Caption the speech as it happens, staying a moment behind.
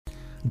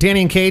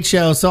Danny and Kate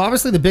show. So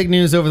obviously the big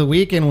news over the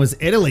weekend was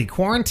Italy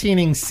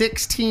quarantining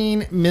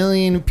 16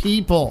 million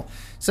people.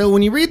 So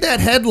when you read that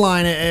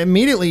headline,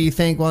 immediately you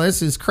think, well,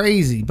 this is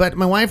crazy. But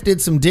my wife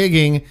did some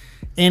digging,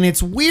 and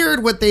it's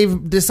weird what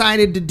they've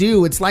decided to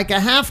do. It's like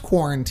a half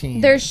quarantine.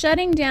 They're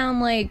shutting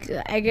down, like,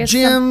 I guess...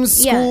 gyms,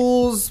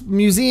 schools,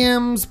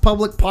 museums,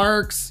 public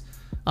parks.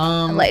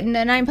 Like,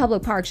 not in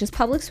public parks, just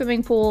public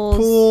swimming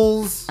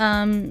pools.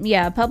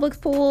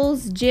 Public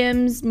pools,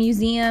 gyms,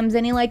 museums,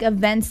 any like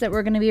events that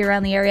were going to be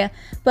around the area.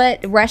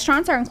 But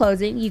restaurants aren't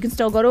closing. You can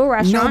still go to a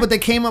restaurant. No, but they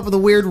came up with a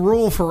weird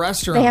rule for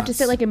restaurants. They have to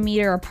sit like a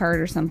meter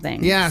apart or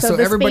something. Yeah, so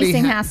the everybody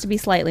spacing has to be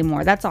slightly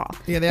more. That's all.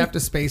 Yeah, they have to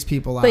space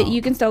people out. But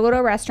you can still go to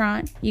a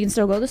restaurant. You can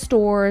still go to the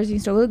stores. You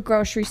can still go to the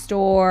grocery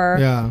store.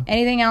 Yeah.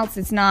 Anything else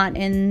that's not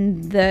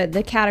in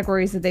the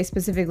categories that they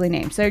specifically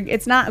named. So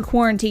it's not a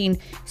quarantine,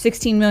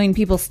 16 million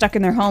people stuck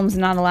in their homes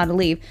and not allowed to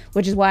leave,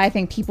 which is why I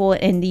think people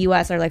in the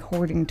U.S. are like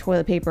hoarding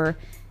toilet paper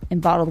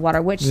and bottled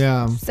water, which,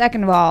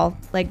 second of all,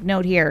 like,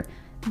 note here,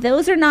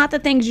 those are not the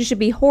things you should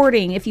be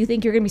hoarding if you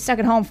think you're going to be stuck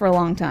at home for a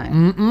long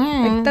time.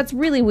 Like, that's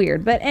really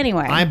weird. But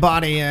anyway. I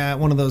bought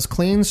one of those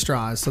clean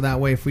straws, so that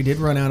way if we did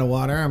run out of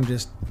water, I'm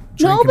just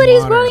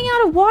Nobody's running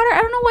out of water.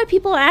 I don't know why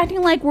people are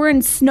acting like we're in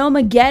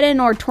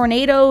Snowmageddon or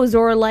tornadoes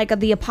or like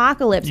the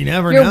apocalypse. You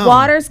never know. Your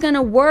water's going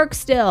to work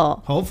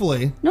still.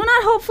 Hopefully. No,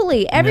 not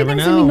hopefully.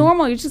 Everything's going to be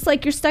normal. You're just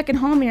like you're stuck at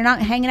home and you're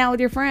not hanging out with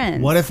your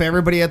friends. What if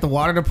everybody at the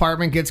water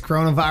department gets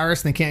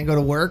coronavirus and they can't go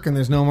to work and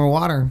there's no more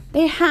water?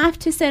 They have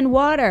to send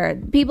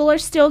water. People are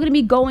still going to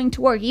be going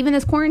to work, even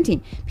this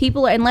quarantine.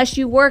 People, unless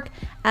you work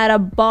at a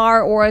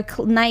bar or a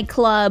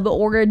nightclub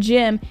or a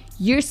gym,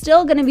 you're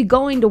still going to be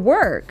going to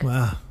work.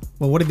 Wow.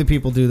 Well, what do the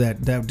people do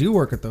that do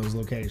work at those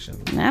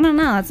locations? I don't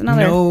know. That's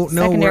another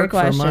secondary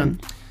question. For a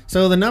month.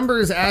 So the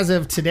numbers as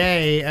of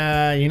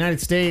today,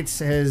 United States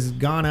has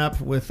gone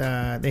up with,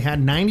 they had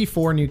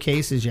 94 new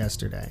cases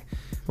yesterday.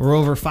 We're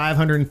over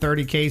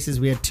 530 cases.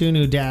 We had 2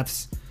 new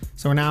deaths.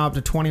 So we're now up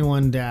to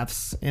 21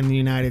 deaths in the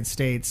United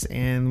States.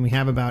 And we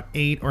have about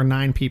 8 or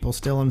 9 people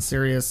still in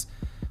serious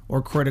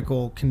or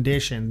critical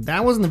condition.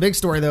 That wasn't the big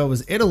story, though. It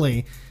was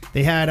Italy.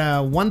 They had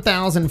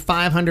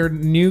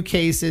 1,500 new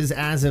cases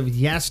as of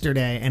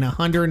yesterday and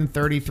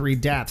 133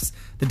 deaths.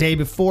 The day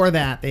before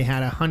that, they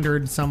had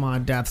 100 some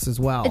odd deaths as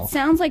well. It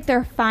sounds like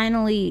they're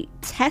finally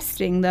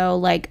testing, though,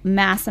 like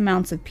mass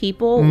amounts of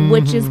people,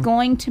 which is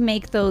going to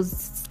make those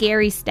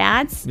scary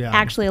stats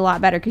actually a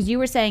lot better. Because you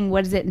were saying,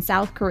 what is it, in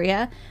South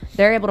Korea?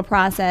 They're able to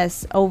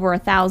process over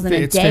 1,000 a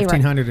day. It's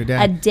 1,500 a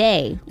day. A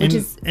day, which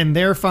is... And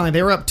they're finally,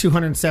 they were up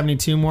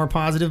 272 more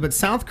positive, but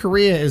South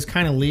Korea is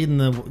kind of leading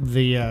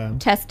the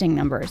testing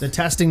numbers. The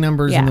testing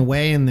numbers in the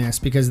way in this,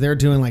 because they're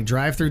doing like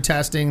drive-through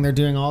testing, they're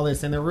doing all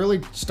this, and they're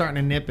really starting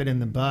to nip it in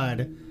the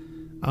bud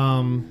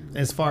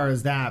as far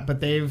as that.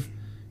 But they've,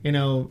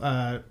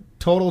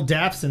 total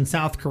deaths in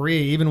South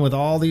Korea, even with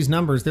all these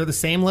numbers, they're the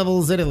same level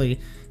as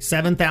Italy.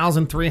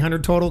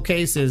 7,300 total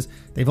cases.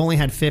 They've only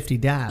had 50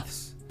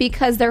 deaths.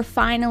 Because they're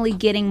finally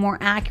getting more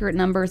accurate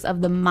numbers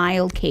of the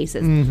mild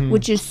cases,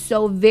 which is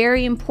so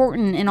very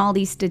important in all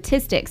these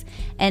statistics.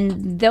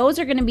 And those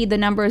are going to be the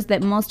numbers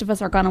that most of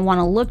us are going to want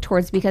to look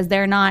towards, because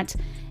they're not,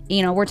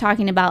 we're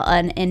talking about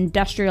an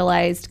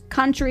industrialized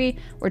country.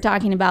 We're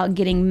talking about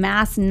getting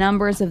mass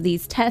numbers of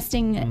these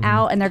testing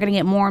out, and they're going to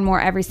get more and more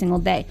every single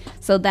day.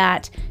 So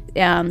that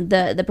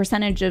the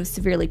percentage of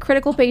severely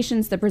critical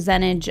patients, the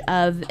percentage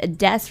of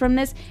deaths from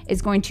this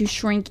is going to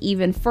shrink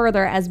even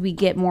further as we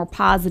get more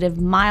positive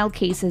mild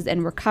cases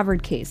and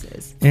recovered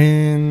cases.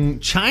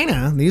 In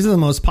China, these are the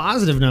most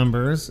positive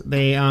numbers.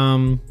 They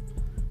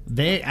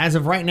as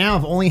of right now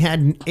have only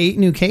had 8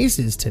 new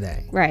cases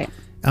today. Right.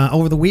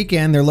 Over the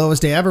weekend, their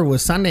lowest day ever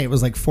was Sunday. It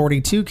was like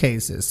 42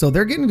 cases. So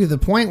they're getting to the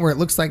point where it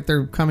looks like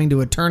they're coming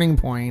to a turning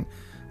point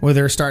where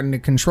they're starting to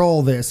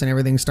control this and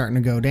everything's starting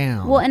to go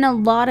down. Well, and a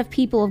lot of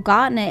people have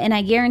gotten it, and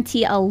I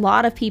guarantee a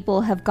lot of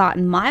people have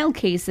gotten mild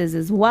cases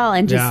as well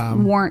and just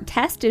weren't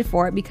tested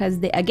for it because,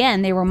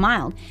 they were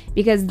mild.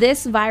 Because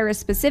this virus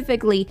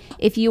specifically,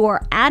 if you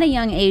are at a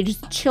young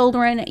age,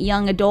 children,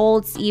 young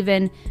adults,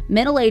 even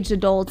middle-aged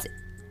adults,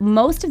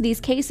 most of these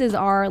cases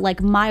are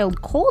like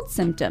mild cold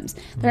symptoms.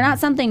 They're not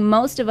something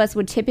most of us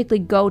would typically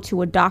go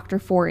to a doctor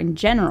for in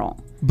general.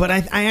 But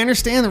I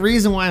understand the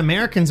reason why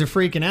Americans are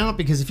freaking out,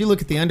 because if you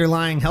look at the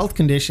underlying health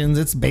conditions,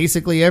 it's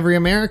basically every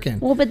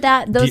American. Well, but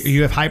do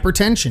you have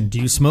hypertension? Do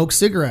you smoke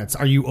cigarettes?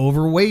 Are you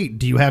overweight?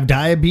 Do you have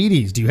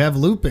diabetes? Do you have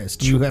lupus?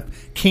 Do you have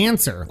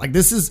cancer? Like,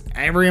 this is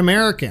every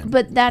American.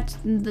 But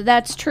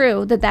that's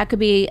true. That could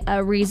be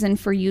a reason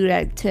for you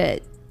to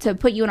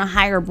put you in a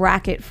higher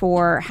bracket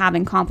for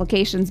having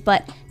complications,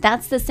 but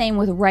that's the same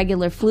with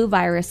regular flu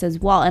virus as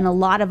well, and a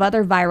lot of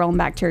other viral and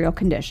bacterial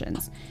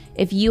conditions.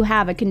 If you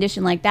have a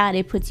condition like that,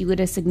 it puts you at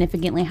a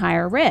significantly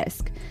higher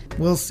risk.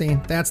 We'll see.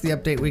 That's the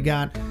update we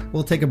got.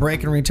 We'll take a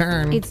break and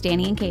return. It's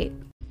Danny and Kate.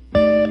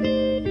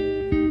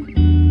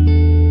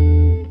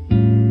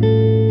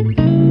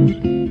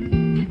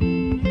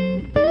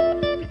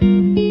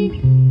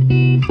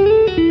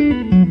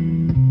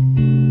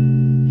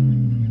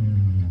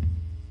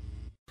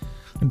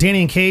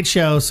 Danny and Kate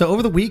show. So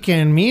over the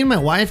weekend, me and my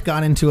wife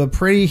got into a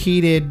pretty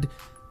heated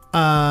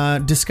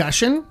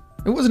discussion.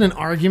 It wasn't an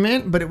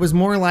argument, but it was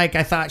more like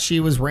I thought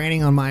she was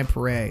raining on my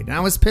parade. And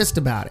I was pissed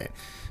about it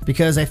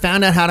because I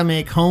found out how to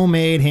make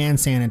homemade hand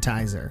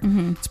sanitizer.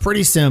 It's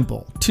pretty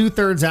simple.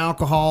 2/3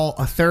 alcohol,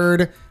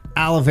 1/3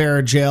 aloe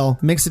vera gel.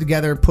 Mix it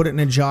together, put it in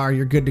a jar.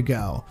 You're good to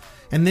go.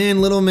 And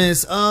then little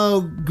Miss,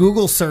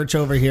 Google search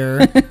over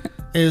here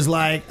is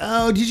like,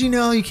 oh, did you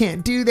know you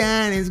can't do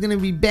that? It's going to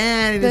be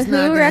bad. But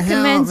who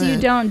recommends you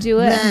don't do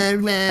it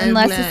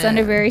unless it's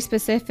under very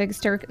specific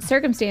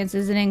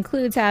circumstances and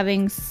includes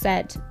having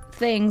set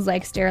things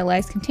like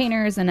sterilized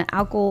containers and an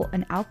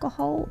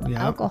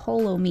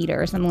alcoholometer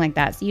or something like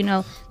that, so you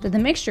know that the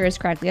mixture is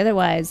correctly.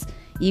 Otherwise,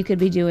 you could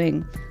be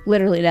doing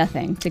literally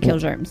nothing to kill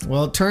germs.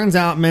 Well, it turns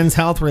out Men's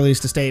Health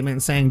released a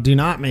statement saying do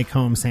not make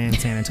home hand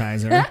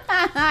sanitizer.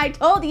 I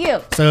told you.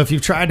 So if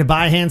you've tried to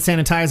buy hand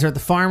sanitizer at the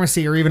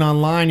pharmacy or even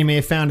online, you may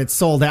have found it's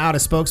sold out. A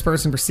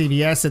spokesperson for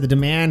CVS said the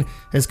demand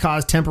has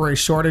caused temporary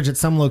shortage at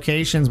some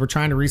locations. We're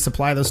trying to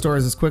resupply those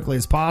stores as quickly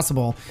as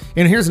possible.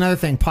 And here's another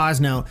thing, pause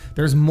note,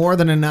 there's more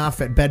than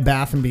enough at Bed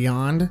Bath &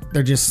 Beyond.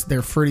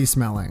 They're fruity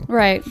smelling.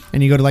 Right.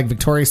 And you go to like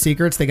Victoria's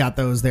Secrets, they got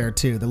those there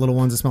too. The little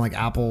ones that smell like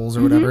apples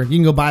or whatever. You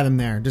can go buy them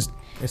there, just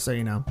so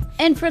you know.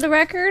 And for the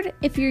record,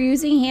 if you're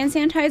using hand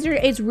sanitizer,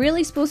 it's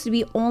really supposed to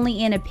be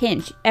only in a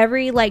pinch.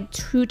 Every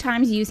 2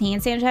 times you use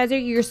hand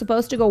sanitizer, you're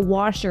supposed to go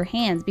wash your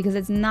hands because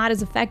it's not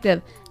as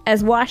effective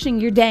as washing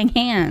your dang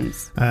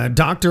hands.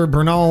 Dr.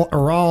 Bernal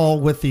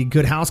Aral with the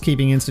Good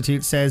Housekeeping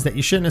Institute says that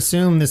you shouldn't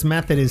assume this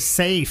method is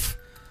safe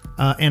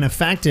and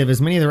effective,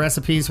 as many of the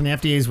recipes from the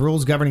FDA's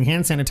rules governing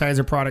hand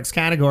sanitizer products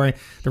category.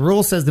 The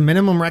rule says the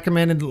minimum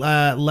recommended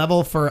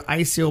level for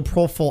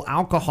isopropyl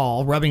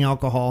alcohol, rubbing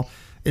alcohol,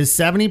 is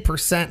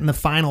 70% in the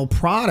final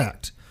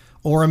product,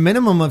 or a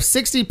minimum of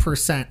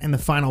 60% in the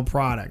final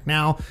product.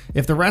 Now,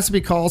 if the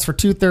recipe calls for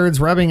 2/3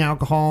 rubbing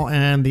alcohol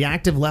and the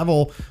active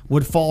level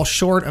would fall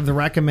short of the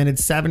recommended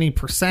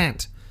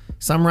 70%.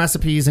 Some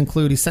recipes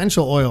include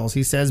essential oils,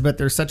 he says, but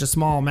there's such a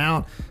small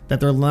amount that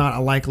they're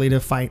not likely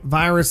to fight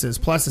viruses.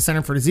 Plus, the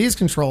Center for Disease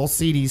Control,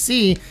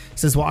 CDC,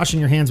 says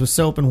washing your hands with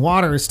soap and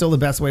water is still the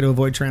best way to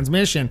avoid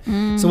transmission.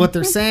 So what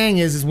they're saying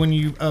is when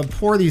you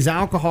pour these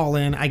alcohol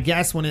in, I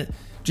guess when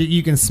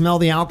you can smell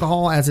the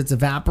alcohol as it's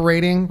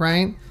evaporating,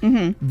 right?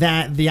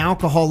 That the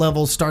alcohol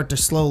levels start to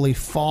slowly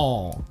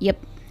fall. Yep.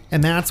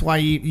 And that's why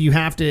you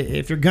have to,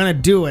 if you're going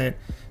to do it,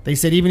 they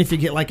said even if you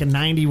get like a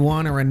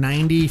 91 or a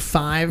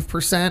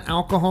 95%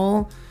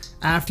 alcohol,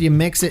 after you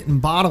mix it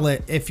and bottle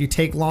it, if you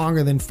take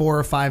longer than 4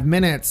 or 5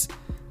 minutes,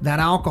 that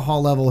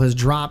alcohol level has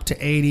dropped to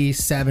 80,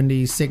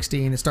 70,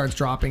 60, and it starts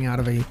dropping out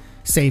of a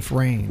safe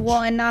range.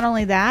 Well, and not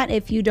only that,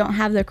 if you don't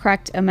have the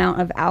correct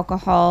amount of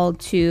alcohol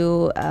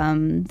to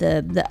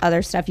the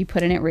other stuff you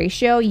put in it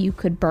ratio, you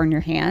could burn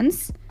your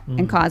hands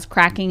and cause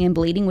cracking and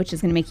bleeding, which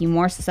is going to make you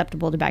more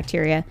susceptible to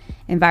bacteria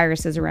and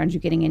viruses around you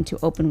getting into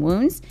open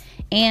wounds.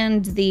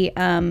 And the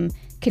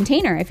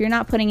container, if you're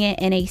not putting it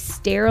in a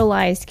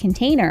sterilized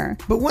container.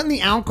 But wouldn't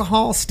the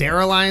alcohol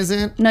sterilize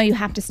it? No, you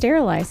have to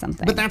sterilize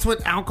something. But that's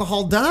what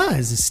alcohol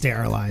does, is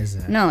sterilize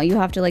it. No, you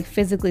have to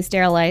physically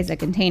sterilize a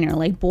container.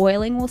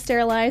 Boiling will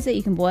sterilize it.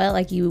 You can boil it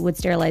like you would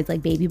sterilize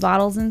baby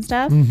bottles and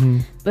stuff.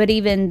 But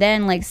even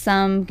then,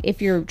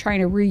 if you're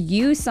trying to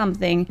reuse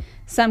something,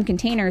 some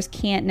containers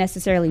can't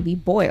necessarily be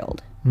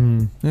boiled.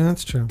 Yeah,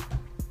 that's true.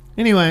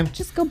 Anyway,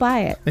 just go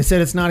buy it. They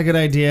said it's not a good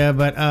idea,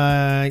 but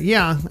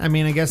yeah, I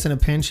mean, I guess in a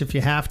pinch if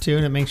you have to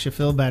and it makes you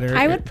feel better.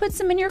 I would put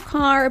some in your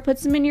car, put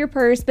some in your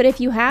purse, but if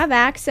you have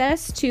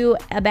access to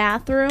a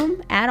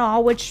bathroom at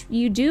all, which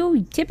you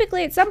do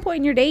typically at some point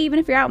in your day, even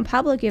if you're out in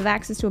public, you have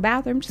access to a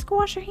bathroom, just go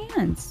wash your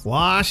hands.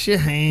 Wash your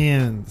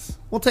hands.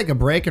 We'll take a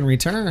break and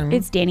return.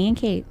 It's Danny and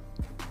Kate.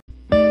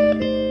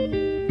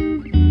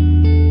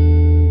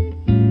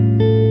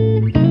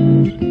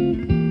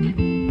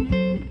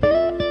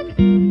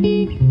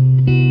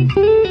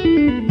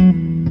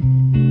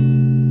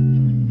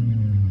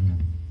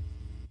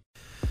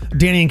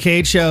 Danny and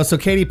Kate show. So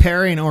Katy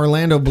Perry and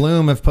Orlando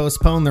Bloom have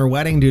postponed their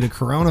wedding due to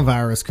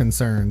coronavirus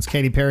concerns.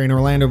 Katy Perry and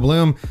Orlando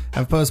Bloom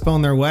have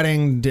postponed their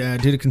wedding due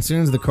to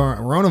concerns of the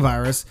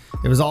coronavirus.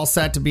 It was all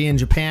set to be in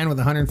Japan with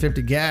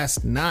 150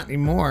 guests. Not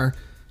anymore.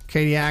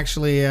 Katy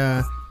actually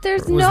excited.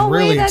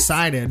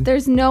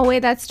 There's no way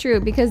that's true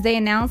because they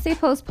announced they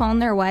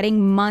postponed their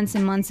wedding months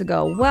and months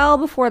ago, well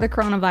before the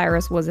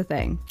coronavirus was a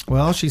thing.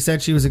 Well, she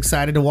said she was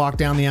excited to walk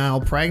down the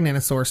aisle pregnant,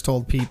 a source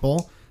told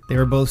People. They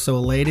were both so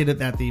elated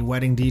that the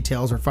wedding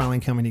details are finally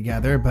coming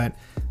together, but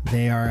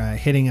they are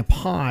hitting a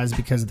pause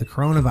because of the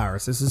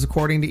coronavirus. This is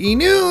according to E!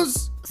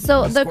 News.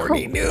 So the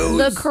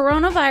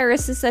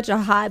coronavirus is such a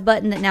hot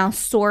button that now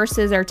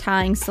sources are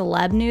tying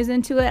celeb news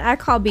into it. I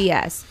call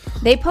BS.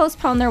 They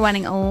postponed their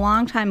wedding a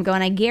long time ago,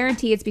 and I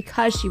guarantee it's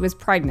because she was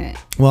pregnant.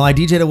 Well, I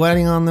DJ'd a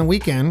wedding on the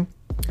weekend,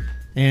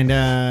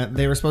 And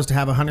they were supposed to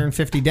have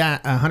 150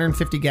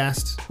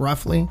 guests,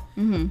 roughly.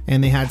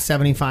 And they had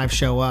 75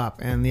 show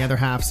up. And the other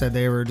half said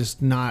they were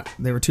just not,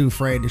 they were too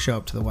afraid to show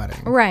up to the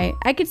wedding. Right.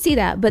 I could see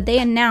that. But they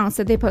announced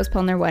that they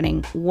postponed their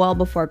wedding well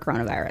before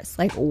coronavirus.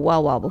 Like,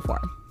 well before.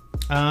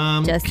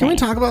 Can we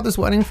talk about this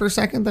wedding for a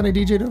second that I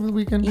DJ'd over the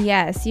weekend?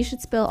 Yes, you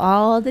should spill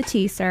all the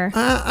tea, sir.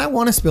 I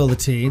want to spill the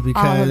tea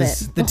because all of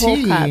it. the whole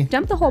tea. Cup.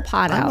 Dump the whole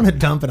pot out. I want to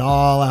dump it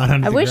all out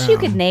on the I wish ground. you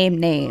could name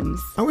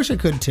names. I wish I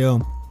could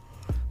too.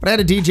 But I had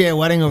a DJ a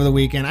wedding over the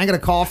weekend. I got a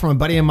call from a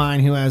buddy of mine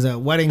who has a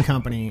wedding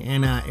company,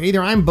 and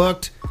either I'm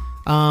booked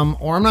or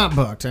I'm not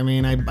booked. I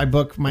mean, I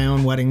book my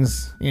own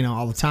weddings,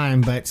 all the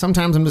time, but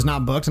sometimes I'm just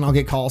not booked, and I'll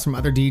get calls from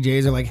other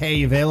DJs. They're like, "Hey,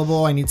 you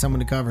available? I need someone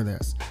to cover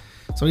this."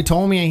 So he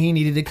told me he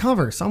needed to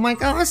cover. So I'm like,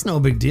 "Oh, that's no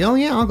big deal.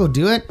 Yeah, I'll go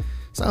do it."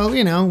 So,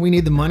 we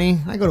need the money.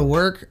 I go to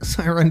work.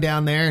 So I run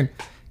down there and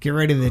get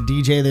ready to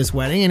DJ this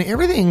wedding, and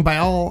everything by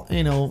all,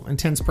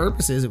 intents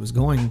purposes, it was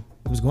going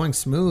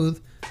smooth.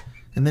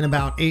 And then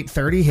about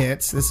 8:30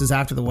 hits. This is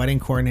after the wedding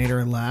coordinator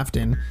had left,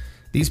 and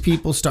these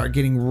people start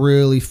getting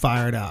really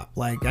fired up.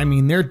 Like, I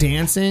mean, they're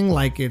dancing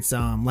like it's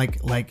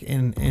like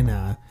in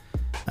a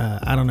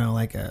I don't know,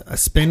 like a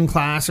spin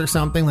class or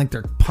something. Like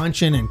they're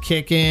punching and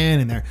kicking,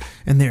 and they're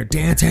dancing. And they're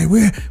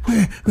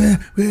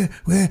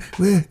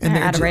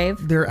at a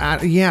rave. They're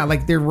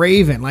like they're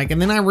raving. Like,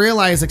 and then I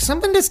realized like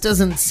something just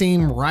doesn't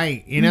seem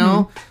right.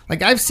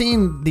 Like I've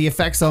seen the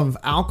effects of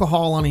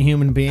alcohol on a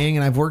human being,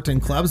 and I've worked in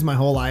clubs my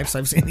whole life, so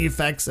I've seen the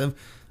effects of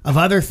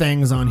other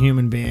things on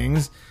human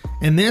beings.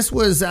 And this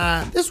was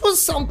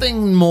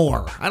something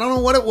more. I don't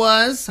know what it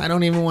was. I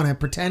don't even want to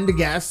pretend to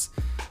guess.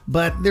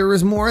 But there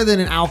was more than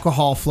an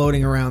alcohol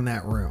floating around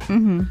that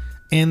room.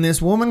 And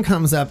this woman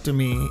comes up to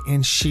me,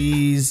 and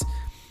she's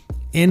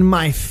in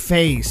my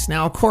face.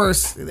 Now, of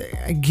course,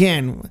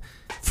 again,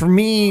 for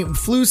me,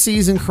 flu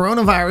season,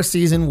 coronavirus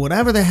season,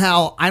 whatever the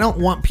hell, I don't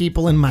want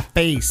people in my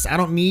face. I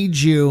don't need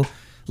you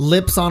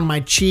lips on my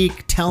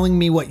cheek telling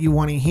me what you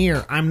want to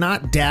hear. I'm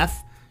not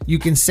deaf. You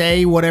can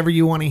say whatever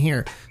you want to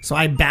hear. So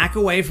I back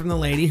away from the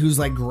lady who's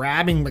like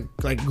grabbing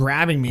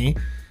me.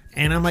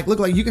 And I'm like, look,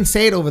 like you can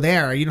say it over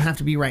there. You don't have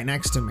to be right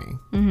next to me.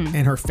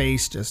 And her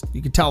face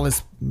you could tell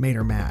this made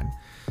her mad.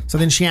 So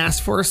then she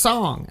asked for a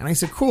song. And I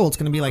said, cool, it's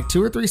going to be like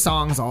 2 or 3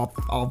 songs.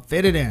 I'll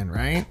fit it in,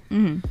 right?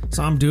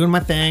 So I'm doing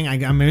my thing.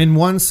 I'm in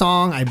one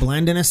song. I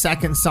blend in a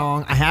second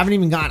song. I haven't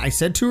even I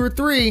said 2 or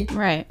 3.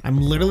 Right. I'm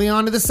literally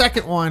on to the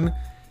second one.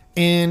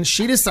 And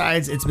she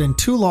decides it's been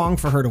too long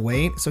for her to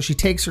wait. So she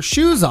takes her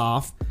shoes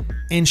off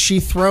and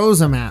she throws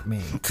them at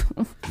me.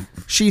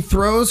 She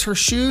throws her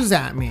shoes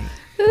at me.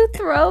 Who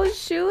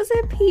throws shoes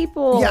at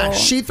people? Yeah,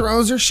 she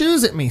throws her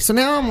shoes at me. So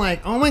now I'm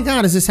like, oh my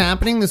God, is this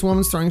happening? This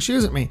woman's throwing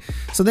shoes at me.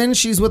 So then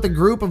she's with a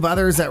group of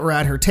others that were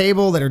at her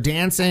table that are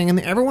dancing. And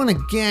everyone,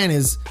 again,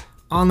 is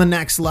on the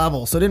next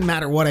level. So it didn't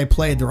matter what I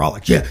played. They're all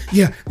like, yeah,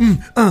 yeah,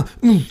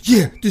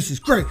 this is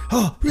great.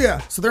 Oh, yeah.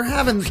 So they're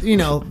having,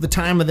 the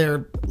time of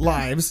their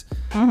lives.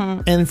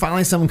 And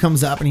finally someone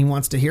comes up and he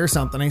wants to hear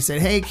something. I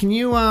said, hey, can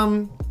you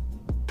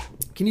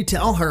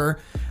tell her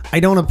I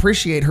don't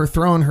appreciate her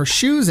throwing her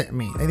shoes at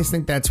me? I just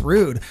think that's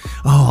rude.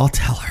 Oh, I'll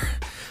tell her.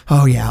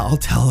 Oh, yeah, I'll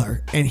tell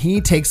her. And he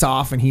takes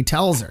off and he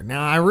tells her.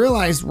 Now, I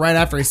realized right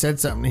after I said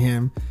something to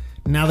him,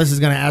 now this is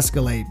going to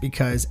escalate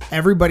because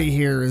everybody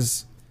here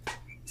is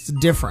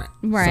different.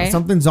 Right. So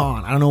something's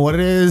on. I don't know what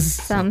it is.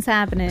 Something's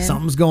happening.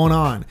 Something's going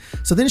on.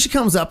 So then she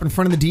comes up in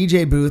front of the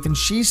DJ booth and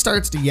she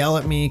starts to yell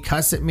at me,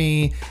 cuss at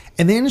me.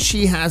 And then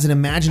she has an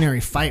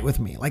imaginary fight with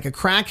me. Like a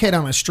crackhead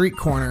on a street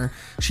corner.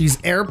 She's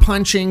air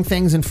punching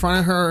things in front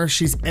of her.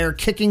 She's air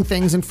kicking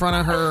things in front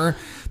of her.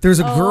 There's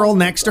a girl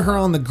next to her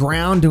on the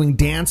ground doing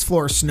dance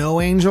floor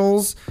snow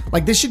angels.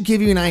 Like this should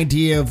give you an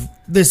idea of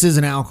this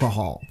isn't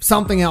alcohol.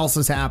 Something else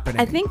is happening.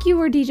 I think you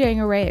were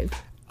DJing a rave.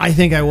 I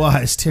think I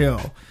was too.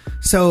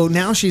 So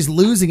now she's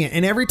losing it.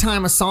 And every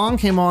time a song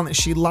came on that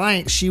she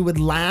liked, she would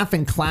laugh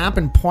and clap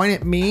and point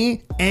at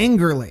me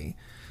angrily.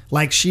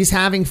 Like she's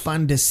having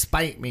fun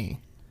despite me.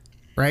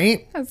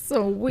 Right? That's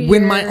so weird.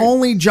 When my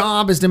only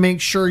job is to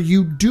make sure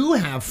you do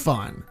have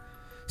fun.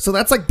 So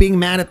that's like being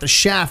mad at the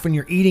chef when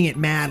you're eating it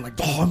mad. Like,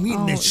 oh, I'm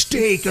eating this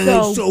steak and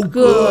it's so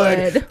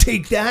good.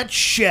 Take that,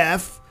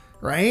 chef.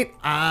 Right?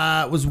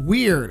 It was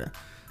weird.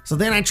 So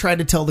then I tried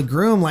to tell the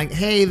groom, like,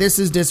 hey, this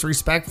is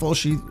disrespectful.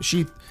 She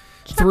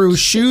threw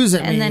shoes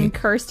at me. And then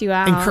cursed you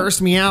out. And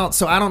cursed me out.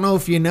 So I don't know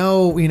if you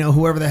know,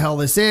 whoever the hell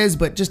this is,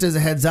 but just as a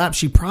heads up,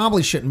 she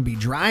probably shouldn't be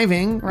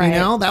driving. Right.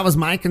 That was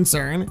my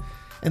concern.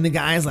 And the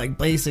guy's like,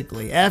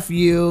 basically, F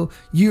you.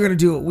 You're going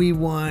to do what we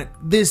want.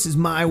 This is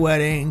my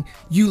wedding.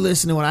 You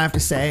listen to what I have to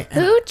say.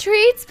 And who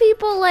treats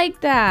people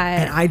like that?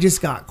 And I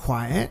just got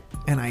quiet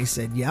and I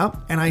said, yep.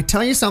 And I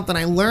tell you something,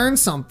 I learned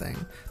something.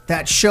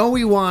 That show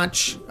we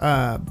watch,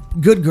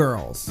 Good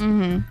Girls.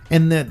 And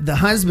the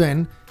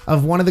husband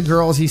of one of the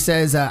girls, he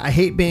says, I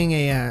hate being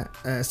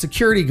a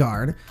security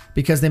guard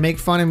because they make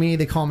fun of me.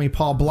 They call me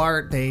Paul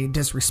Blart. They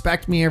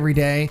disrespect me every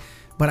day.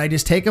 But I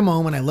just take a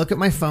moment, I look at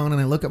my phone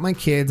and I look at my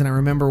kids and I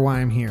remember why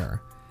I'm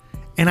here.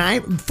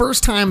 And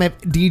first time at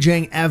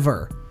DJing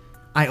ever,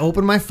 I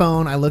opened my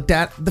phone, I looked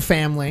at the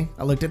family,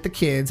 I looked at the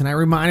kids, and I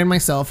reminded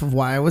myself of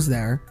why I was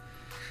there.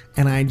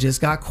 And I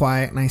just got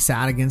quiet and I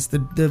sat against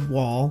the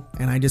wall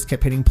and I just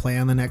kept hitting play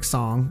on the next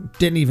song.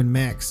 Didn't even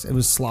mix. It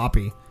was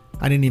sloppy.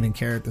 I didn't even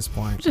care at this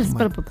point. Just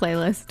put up a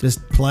playlist.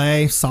 Just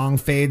play, song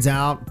fades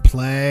out,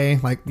 play.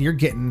 Like, you're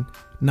getting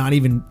not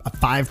even a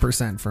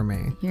 5% from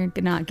me. You're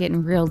not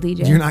getting real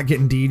DJ. You're not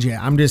getting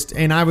DJ.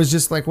 And I was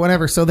just like,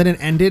 whatever. So then it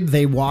ended.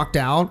 They walked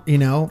out,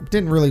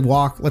 didn't really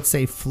walk, let's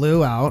say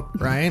flew out,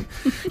 right?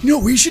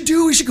 We should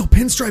go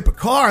pinstripe a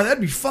car.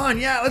 That'd be fun.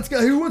 Yeah, let's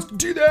go. Who wants to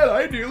do that?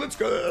 I do. Let's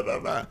go. Blah, blah,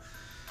 blah.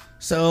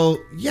 So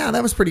yeah,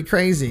 that was pretty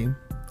crazy.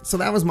 So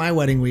that was my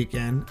wedding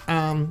weekend.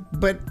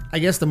 But I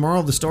guess the moral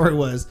of the story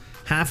was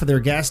half of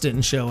their guests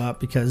didn't show up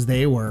because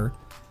they were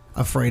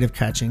afraid of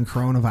catching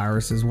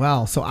coronavirus as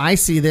well. So I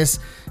see this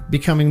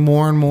becoming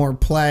more and more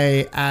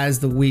play as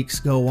the weeks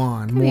go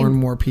on. More and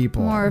more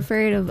people. More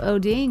afraid of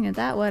ODing at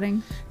that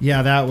wedding.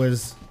 Yeah,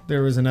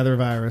 there was another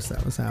virus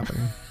that was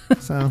happening.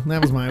 So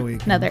that was my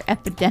week. Another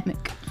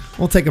epidemic.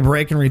 We'll take a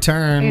break and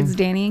return. It's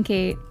Danny and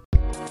Kate.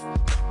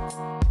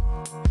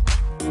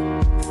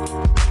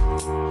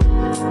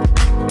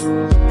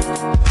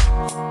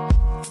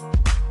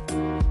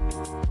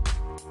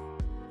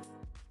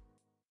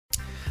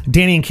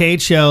 Danny and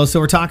Kate show. So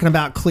we're talking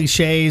about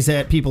cliches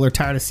that people are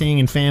tired of seeing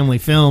in family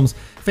films.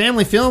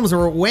 Family films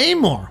are way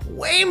more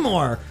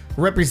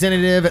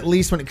representative, at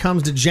least when it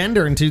comes to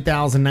gender in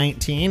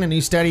 2019. A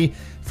new study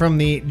from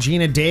the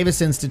Gina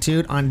Davis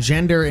Institute on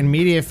Gender and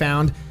Media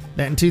found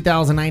that in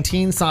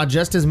 2019 saw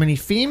just as many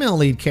female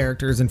lead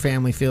characters in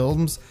family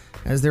films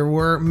as there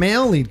were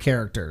male lead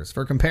characters.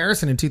 For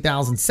comparison, in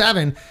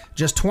 2007,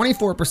 just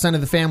 24%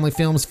 of the family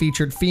films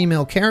featured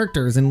female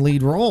characters in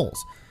lead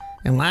roles.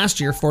 And last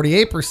year,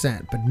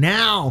 48%. But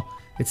now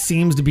it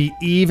seems to be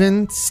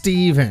even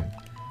Steven.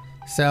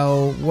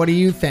 So what do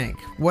you think?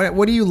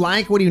 What do you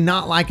like? What do you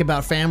not like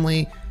about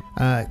family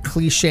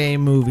cliche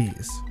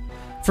movies?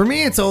 For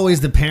me, it's always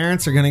the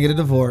parents are going to get a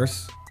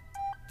divorce.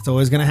 It's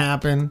always going to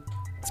happen.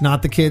 It's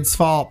not the kid's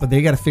fault, but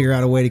they got to figure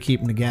out a way to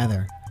keep them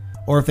together.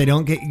 Or if they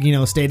don't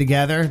stay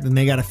together, then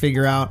they got to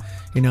figure out,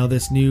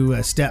 this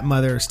new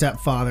stepmother or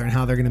stepfather and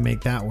how they're going to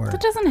make that work. That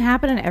doesn't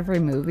happen in every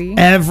movie.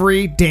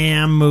 Every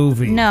damn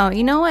movie. No,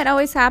 you know what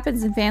always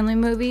happens in family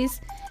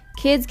movies?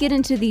 Kids get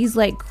into these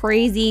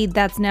crazy,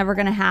 that's never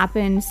going to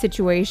happen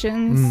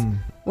situations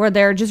where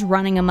they're just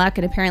running amok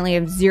and apparently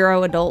have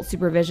zero adult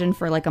supervision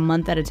for a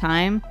month at a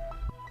time.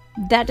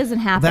 That doesn't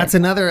happen. That's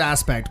another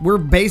aspect. We're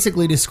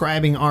basically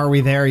describing Are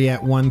We There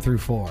Yet 1 through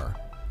 4.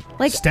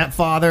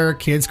 Stepfather,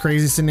 kids'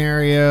 crazy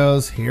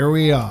scenarios. Here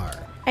we are.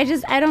 I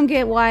don't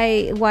get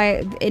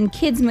why in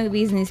kids'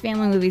 movies and these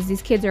family movies,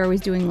 these kids are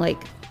always doing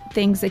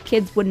things that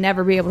kids would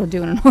never be able to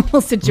do in a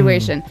normal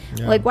situation.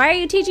 Yeah. Why are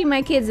you teaching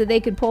my kids that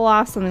they could pull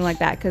off something like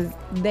that? Because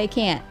they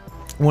can't.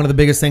 One of the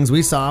biggest things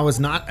we saw was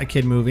not a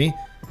kid movie.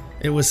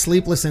 It was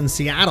Sleepless in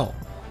Seattle.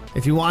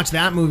 If you watch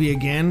that movie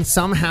again,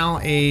 somehow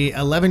a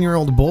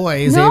 11-year-old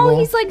boy is able... No,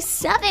 he's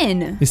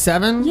 7. He's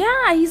 7?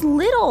 Yeah, he's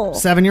little.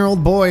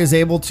 7-year-old boy is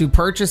able to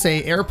purchase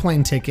a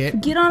airplane ticket.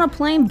 Get on a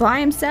plane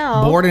by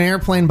himself. Board an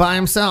airplane by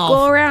himself.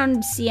 Go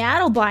around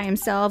Seattle by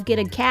himself. Get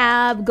a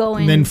cab. Go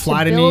in. Then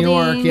fly to New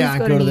York. Yeah,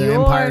 go to the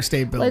Empire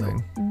State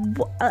Building.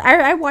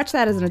 I watched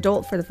that as an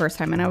adult for the first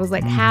time, and I was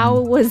like, how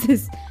was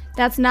this...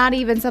 That's not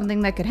even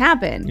something that could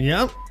happen.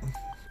 Yep.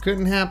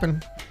 Couldn't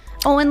happen.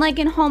 Oh, and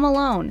in Home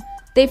Alone...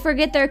 They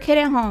forget their kid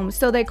at home,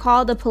 so they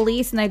call the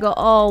police and they go,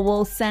 "Oh,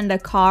 we'll send a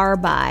car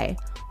by."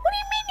 What do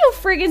you mean you'll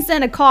friggin'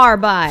 send a car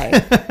by?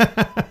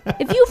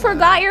 If you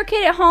forgot your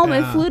kid at home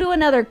and flew to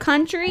another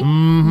country,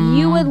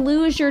 you would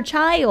lose your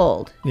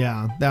child.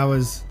 Yeah,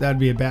 that'd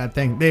be a bad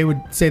thing. They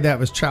would say that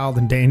was child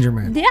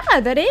endangerment.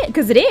 Yeah, that is,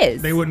 because it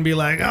is. They wouldn't be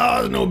like,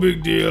 "Oh, no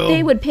big deal."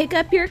 They would pick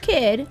up your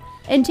kid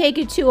and take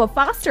it to a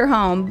foster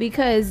home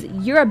because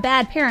you're a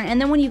bad parent.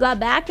 And then when you got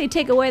back, they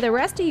take away the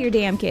rest of your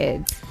damn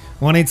kids.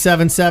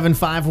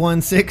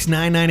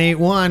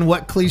 1-877-516-9981.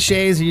 What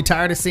cliches are you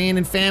tired of seeing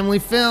in family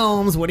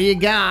films? What do you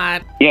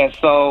got? Yeah,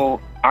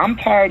 so I'm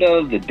tired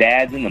of the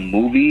dads in the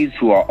movies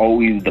who are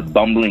always the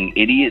bumbling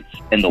idiots,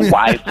 and the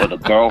wife or the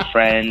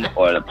girlfriend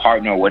or the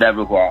partner or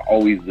whatever who are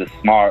always the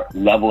smart,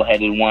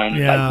 level-headed one.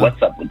 Yeah.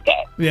 What's up with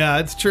that? Yeah,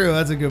 it's true.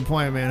 That's a good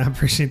point, man. I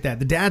appreciate that.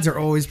 The dads are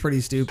always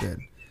pretty stupid.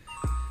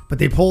 But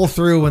they pull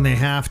through when they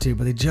have to,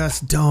 but they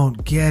just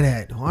don't get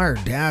it. Why are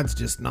dads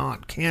just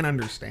can't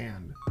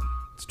understand?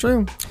 It's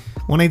true.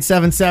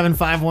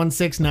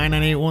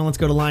 1-877-516-9981. Let's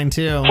go to line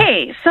 2.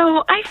 Hey,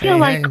 so I feel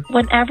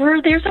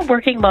whenever there's a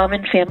working mom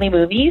in family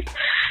movies,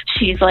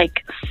 she's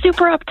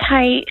super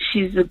uptight.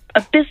 She's a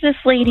business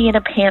lady in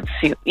a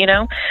pantsuit,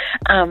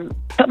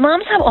 But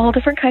moms have all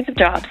different kinds of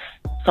jobs.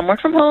 Some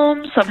work from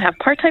home, some have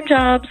part-time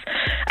jobs.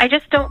 I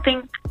just don't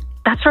think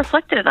that's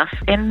reflected enough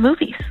in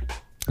movies.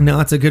 No,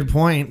 that's a good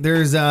point.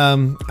 There's,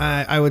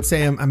 I would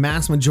say, a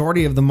mass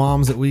majority of the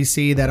moms that we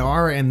see that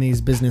are in these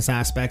business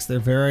aspects, they're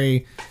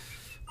very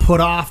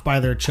put off by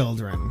their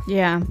children.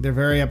 Yeah. They're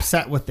very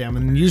upset with them.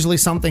 And usually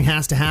something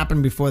has to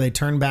happen before they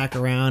turn back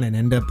around and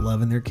end up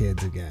loving their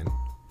kids again.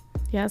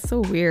 Yeah, it's so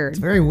weird. It's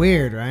very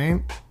weird,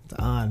 right? It's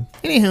odd.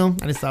 Anywho,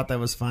 I just thought that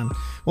was fun.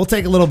 We'll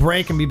take a little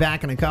break and be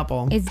back in a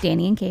couple. It's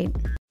Danny and Kate.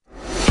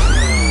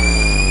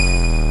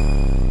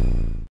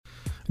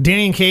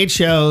 Danny and Kate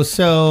show.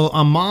 So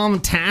a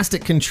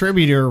mom-tastic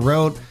contributor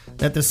wrote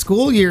that the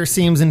school year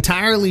seems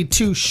entirely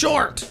too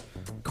short.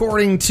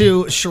 According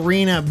to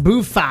Sharina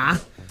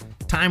Bufa,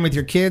 time with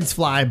your kids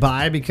fly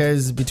by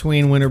because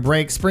between winter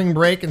break, spring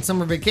break, and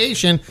summer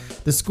vacation,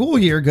 the school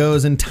year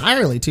goes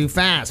entirely too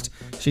fast.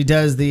 She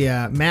does the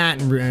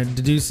math and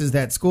deduces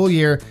that school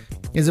year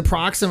is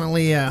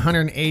approximately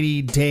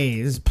 180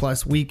 days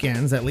plus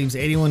weekends. That leaves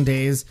 81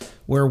 days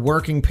where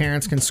working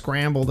parents can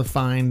scramble to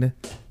find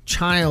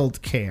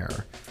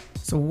childcare.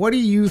 So what do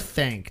you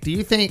think? Do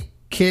you think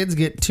kids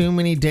get too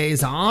many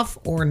days off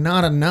or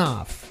not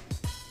enough?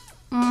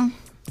 I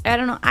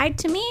don't know.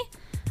 To me,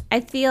 I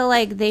feel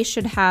like they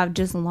should have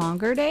just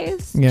longer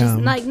days. Yeah.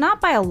 Just, like,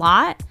 not by a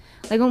lot.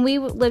 Like when we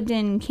lived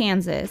in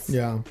Kansas.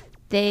 Yeah.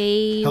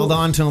 They held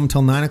on to them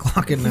till 9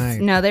 o'clock at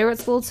night. No, they were at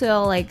school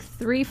till like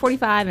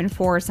 3:45 and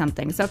 4 or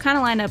something. So it kind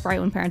of lined up right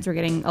when parents were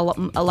getting a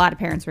lot of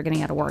parents were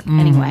getting out of work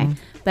anyway.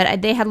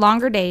 But they had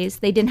longer days.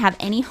 They didn't have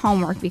any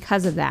homework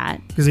because of that.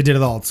 Because they did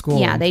it all at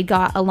school. Yeah, they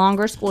got a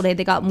longer school day.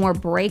 They got more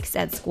breaks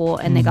at school,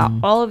 and they got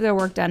all of their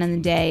work done in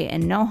the day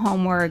and no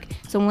homework.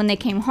 So when they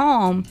came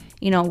home,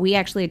 we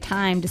actually had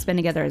time to spend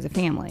together as a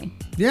family.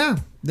 Yeah,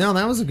 no,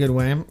 that was a good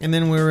way. And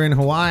then we were in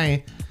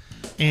Hawaii.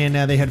 And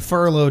they had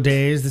furlough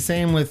days. The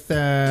same with...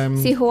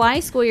 See, Hawaii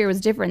school year was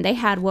different. They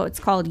had what's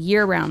called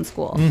year-round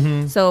school.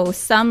 So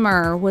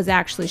summer was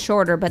actually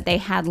shorter, but they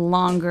had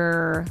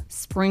longer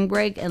spring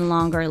break and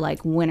longer,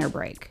 like, winter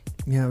break.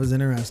 Yeah, it was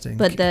interesting.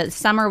 But the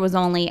summer was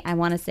only, I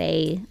want to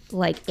say,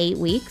 like 8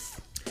 weeks.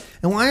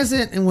 And why is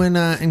it when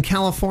in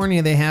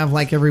California they have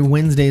like every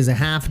Wednesday is a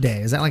half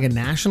day? Is that like a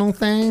national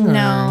thing? Or?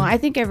 No, I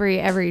think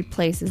every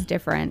place is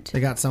different. They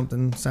got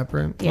something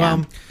separate? Yeah.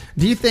 Well,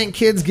 do you think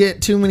kids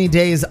get too many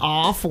days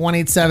off?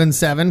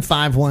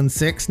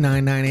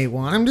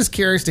 1-877-516-9981. I'm just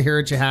curious to hear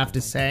what you have to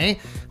say.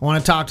 I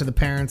want to talk to the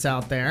parents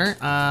out there.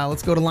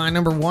 Let's go to line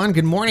number 1.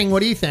 Good morning.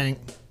 What do you think?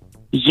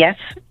 Yes,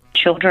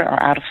 children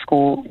are out of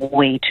school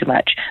way too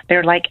much.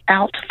 They're like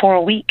out for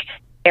a week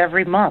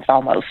every month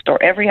almost,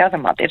 or every other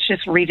month. It's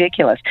just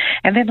ridiculous.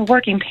 And then the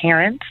working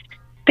parents,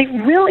 they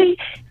really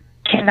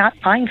cannot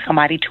find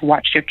somebody to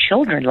watch their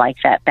children like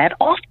that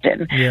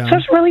often. Yeah. So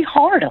it's really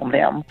hard on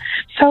them.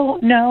 So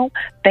no,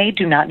 they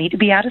do not need to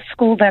be out of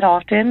school that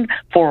often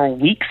for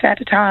weeks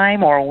at a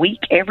time or a week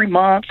every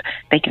month.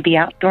 They can be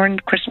out during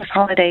Christmas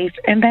holidays,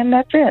 and then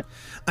that's it.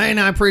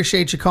 And I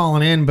appreciate you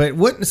calling in, but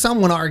wouldn't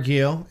someone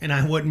argue, and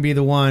I wouldn't be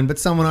the one, but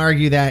someone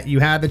argue that you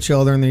had the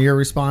children, they're your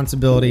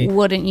responsibility.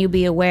 Wouldn't you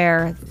be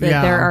aware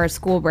that there are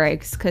school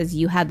breaks because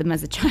you had them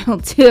as a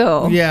child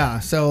too? Yeah,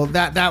 so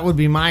that would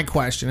be my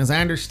question, is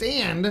I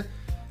understand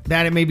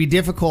that it may be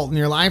difficult in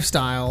your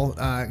lifestyle,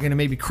 going to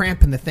maybe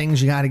cramping the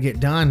things you got to get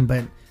done,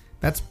 but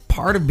that's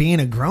part of being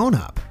a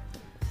grown-up.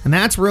 And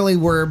that's really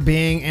where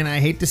being, and I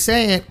hate to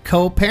say it,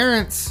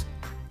 co-parents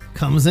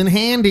comes in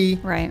handy.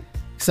 Right.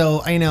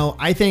 So,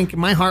 I think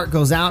my heart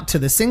goes out to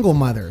the single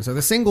mothers or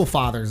the single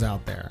fathers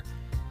out there.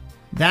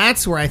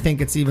 That's where I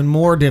think it's even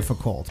more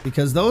difficult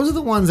because those are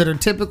the ones that are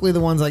typically the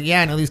ones like,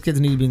 yeah, I know these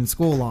kids need to be in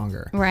school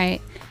longer.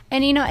 Right.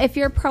 And, if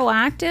you're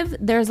proactive,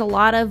 there's a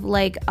lot of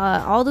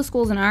all the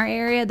schools in our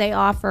area, they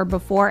offer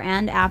before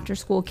and after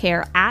school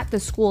care at the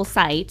school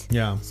site.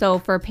 Yeah. So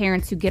for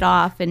parents who get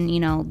off and,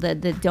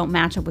 that don't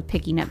match up with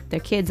picking up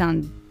their kids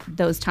on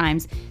those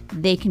times,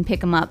 they can pick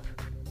them up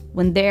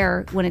when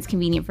it's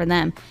convenient for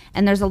them.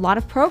 And there's a lot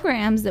of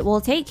programs that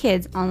will take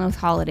kids on those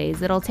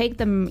holidays. That'll take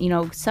them,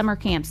 summer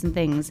camps and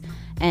things,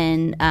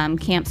 and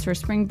camps for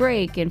spring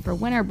break and for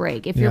winter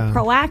break. If you're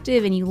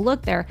proactive and you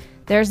look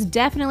there's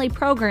definitely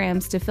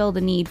programs to fill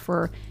the need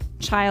for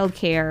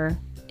childcare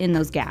in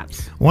those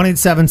gaps.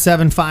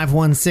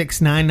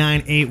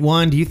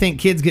 1-877-516-9981. Do you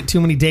think kids get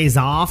too many days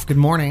off? Good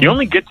morning. You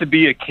only get to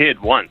be a kid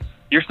once.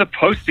 You're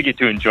supposed to get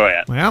to enjoy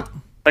it. Well,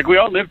 like, we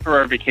all lived for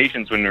our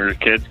vacations when we were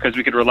kids because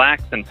we could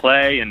relax and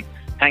play and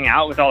hang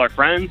out with all our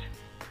friends.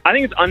 I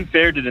think it's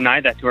unfair to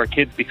deny that to our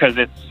kids because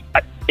it's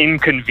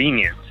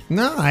inconvenient.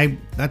 no,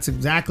 that's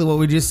exactly what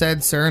we just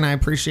said, sir, and I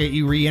appreciate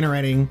you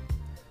reiterating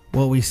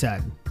what we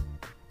said.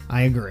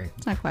 I agree.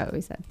 It's not quite what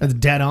we said. That's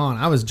dead on.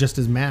 I was just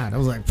as mad. I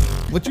was like,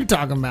 what you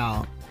talking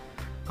about?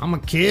 I'm a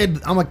kid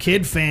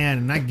fan,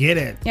 and I get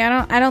it.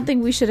 Yeah, I don't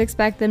think we should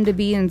expect them to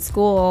be in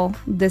school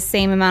the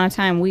same amount of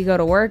time we go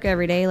to work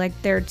every day like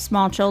they're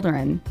small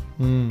children.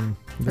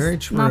 Very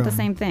true. Not the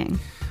same thing.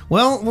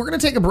 Well, we're going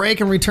to take a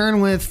break and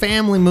return with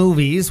family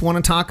movies. Want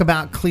to talk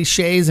about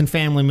cliches in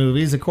family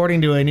movies.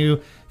 According to a new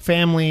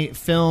family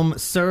film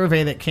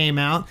survey that came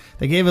out,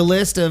 they gave a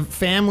list of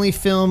family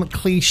film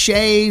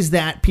cliches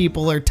that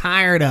people are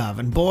tired of.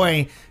 And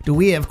boy, do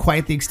we have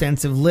quite the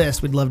extensive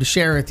list we'd love to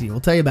share with you.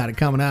 We'll tell you about it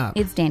coming up.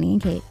 It's Danny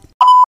and Kate.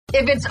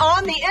 If it's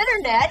on the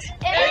internet,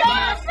 it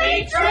must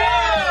be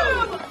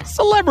true!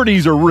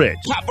 Celebrities are rich,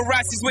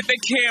 Paparazzis with their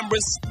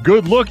cameras,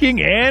 good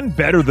looking, and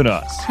better than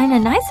us. Kinda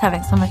nice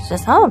having so much to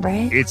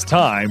celebrate. It's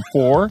time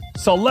for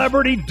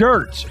Celebrity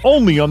Dirt,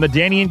 only on the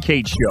Danny and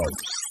Kate Show.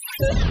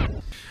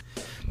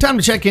 Time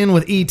to check in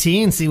with ET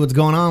and see what's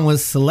going on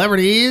with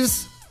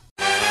celebrities.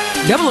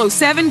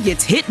 007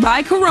 gets hit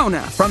by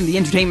Corona. From the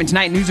Entertainment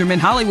Tonight newsroom in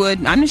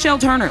Hollywood, I'm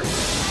Nichelle Turner.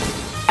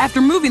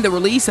 After moving the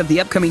release of the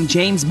upcoming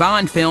James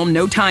Bond film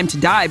No Time to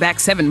Die back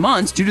 7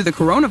 months due to the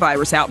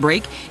coronavirus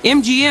outbreak,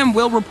 MGM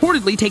will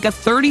reportedly take a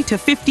 $30 to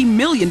 $50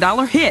 million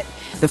hit.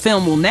 The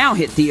film will now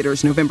hit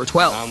theaters November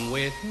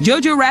 12th.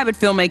 Jojo Rabbit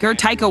filmmaker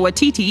Taika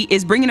Waititi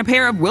is bringing a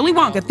pair of Willy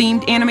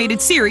Wonka-themed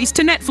animated series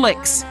to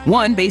Netflix.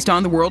 One based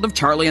on the world of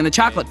Charlie and the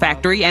Chocolate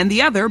Factory, and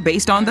the other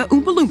based on the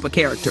Oompa Loompa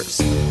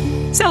characters.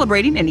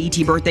 Celebrating an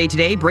ET birthday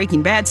today,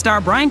 Breaking Bad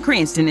star Bryan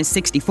Cranston is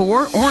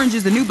 64, Orange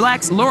is the New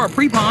Black's Laura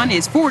Prepon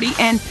is 40,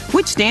 and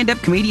which stand-up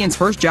comedian's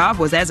first job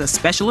was as a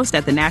specialist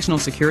at the National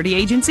Security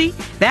Agency?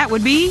 That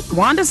would be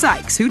Wanda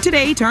Sykes, who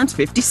today turns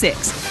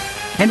 56.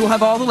 And we'll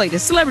have all the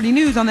latest celebrity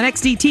news on the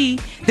next ET.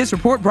 This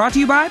report brought to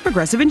you by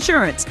Progressive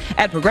Insurance.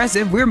 At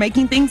Progressive, we're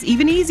making things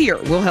even easier.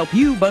 We'll help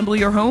you bundle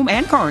your home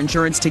and car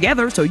insurance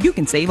together so you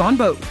can save on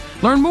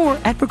both. Learn more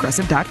at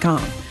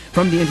Progressive.com.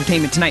 From the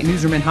Entertainment Tonight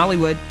newsroom in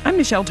Hollywood, I'm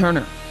Nichelle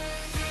Turner.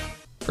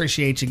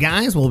 Appreciate you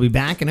guys. We'll be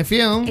back in a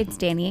few. It's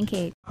Danny and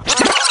Kate.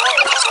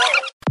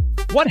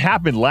 What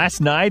happened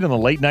last night on the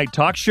late night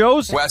talk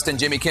shows? West and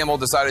Jimmy Kimmel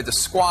decided to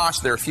squash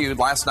their feud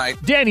last night.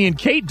 Danny and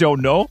Kate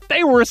don't know.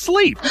 They were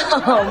asleep.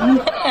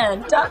 Oh,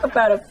 man, talk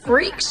about a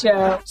freak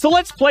show. So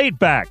let's play it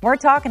back. We're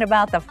talking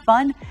about the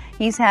fun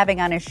he's having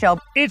on his show.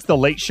 It's the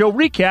Late Show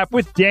Recap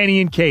with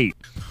Danny and Kate.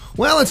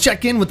 Well, let's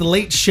check in with the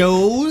late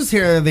shows.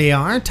 Here they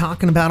are,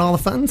 talking about all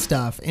the fun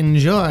stuff.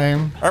 Enjoy.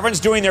 Everyone's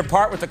doing their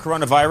part with the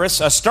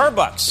coronavirus.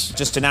 Starbucks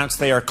just announced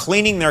they are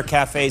cleaning their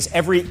cafes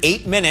every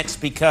 8 minutes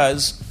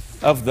because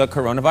of the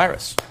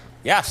coronavirus.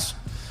 Yes.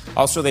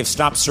 Also, they've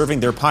stopped serving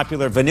their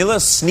popular vanilla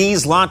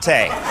sneeze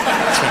latte.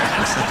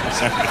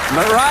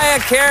 Mariah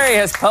Carey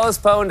has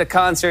postponed a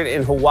concert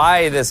in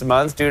Hawaii this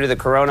month due to the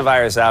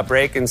coronavirus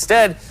outbreak.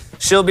 Instead,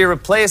 she'll be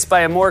replaced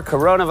by a more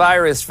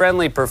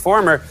coronavirus-friendly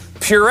performer,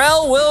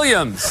 Pharrell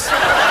Williams.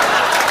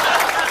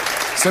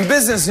 Some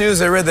business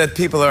news. I read that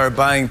people are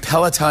buying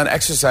Peloton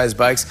exercise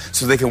bikes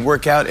so they can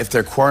work out if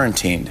they're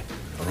quarantined.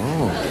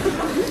 Oh.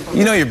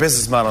 You know your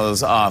business model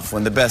is off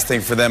when the best thing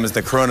for them is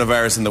the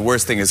coronavirus and the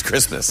worst thing is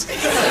Christmas.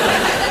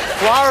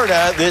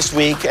 Florida this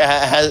week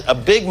has a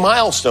big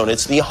milestone.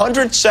 It's the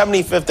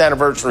 175th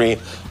anniversary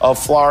of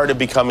Florida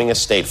becoming a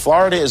state.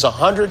 Florida is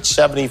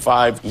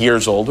 175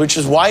 years old, which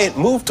is why it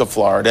moved to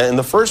Florida in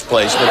the first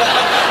place.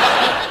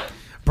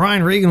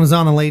 Brian Regan was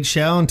on the Late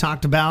Show and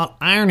talked about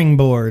ironing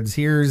boards.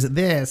 Here's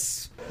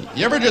this.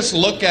 You ever just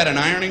look at an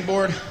ironing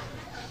board?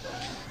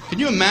 Can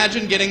you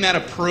imagine getting that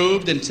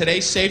approved in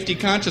today's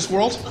safety-conscious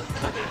world?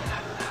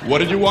 What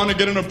did you want to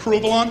get an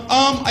approval on?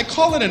 I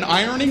call it an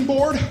ironing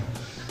board.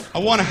 I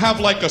want to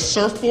have like a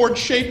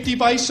surfboard-shaped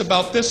device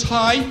about this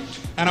high,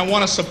 and I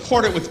want to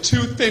support it with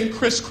two thin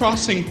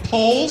crisscrossing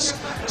poles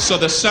so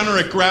the center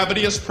of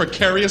gravity is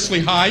precariously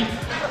high.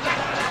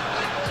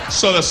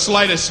 So the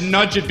slightest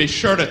nudge would be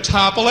sure to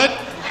topple it.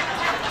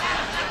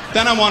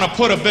 Then I want to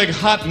put a big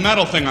hot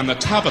metal thing on the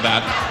top of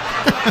that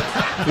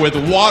with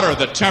water,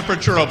 the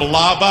temperature of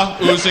lava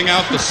oozing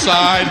out the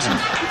sides,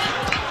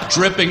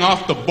 dripping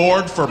off the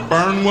board for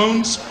burn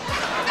wounds.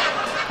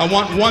 I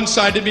want one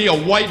side to be a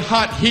white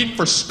hot heat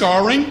for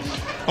scarring.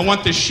 I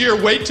want the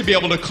sheer weight to be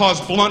able to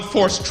cause blunt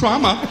force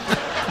trauma.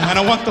 And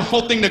I want the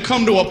whole thing to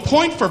come to a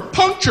point for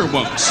puncture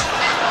wounds.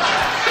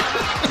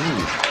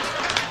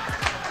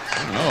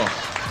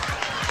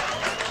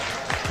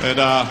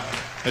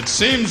 It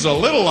seems a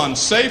little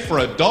unsafe for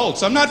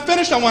adults. I'm not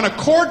finished. I want a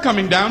cord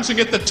coming down so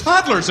get the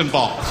toddlers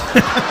involved.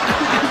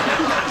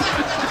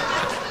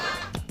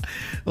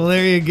 Well,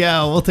 there you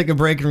go. We'll take a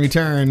break and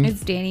return. It's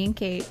Danny and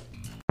Kate.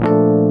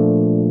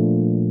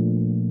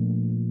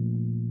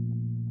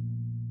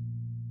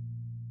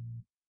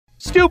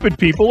 Stupid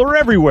people are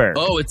everywhere.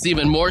 Oh, it's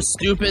even more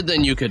stupid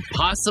than you could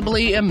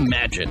possibly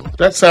imagine.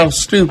 That sounds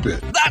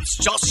stupid. That's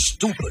just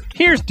stupid.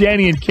 Here's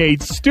Danny and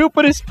Kate's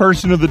stupidest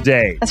person of the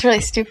day. That's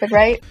really stupid,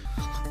 right?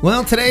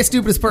 Well, today's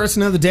stupidest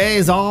person of the day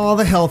is all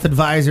the health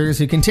advisors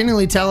who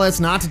continually tell us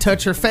not to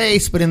touch our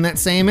face, but in that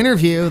same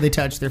interview, they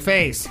touch their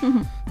face.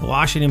 The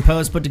Washington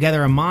Post put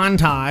together a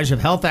montage of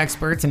health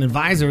experts and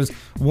advisors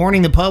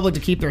warning the public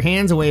to keep their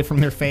hands away from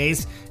their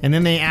face, and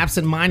then they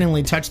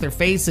absentmindedly touch their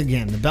face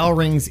again. The bell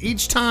rings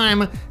each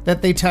time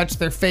that they touch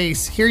their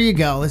face. Here you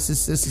go. This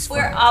is fun.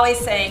 We're always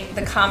saying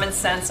the common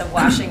sense of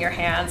washing your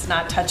hands,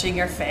 not touching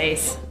your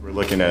face. We're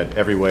looking at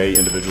every way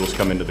individuals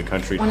come into the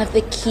country. One of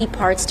the key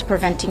parts to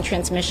preventing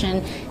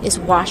transmission is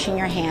washing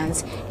your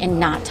hands and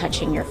not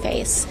touching your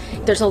face.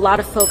 There's a lot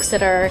of folks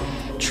that are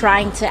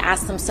trying to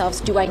ask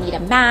themselves, do I need a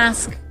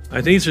mask? I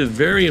think these are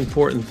very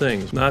important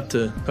things, not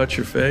to touch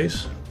your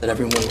face. That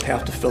everyone would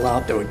have to fill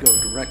out that would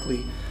go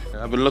directly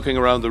I've been looking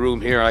around the room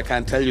here. I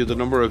can't tell you the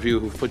number of you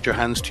who've put your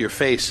hands to your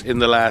face in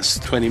the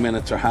last 20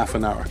 minutes or half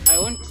an hour.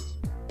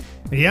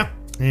 Yep,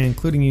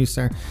 including you,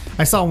 sir.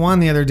 I saw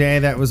one the other day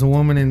that was a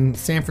woman in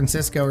San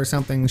Francisco or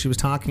something. She was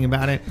talking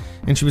about it,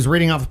 and she was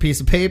reading off a piece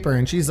of paper,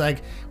 and she's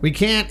like, we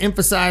can't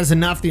emphasize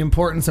enough the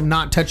importance of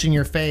not touching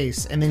your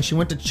face. And then she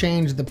went to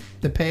change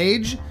the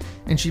page,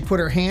 and she put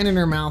her hand in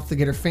her mouth to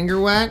get her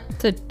finger wet.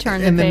 To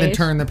turn and the then page. to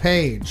turn the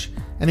page.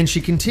 And then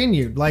she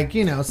continued, like,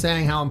 you know,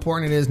 saying how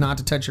important it is not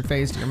to touch your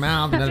face to your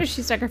mouth. After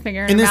she stuck her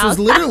finger in And her this mouth. was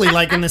literally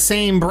like in the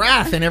same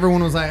breath, and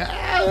everyone was like,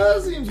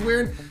 that seems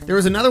weird. There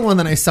was another one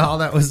that I saw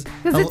that was...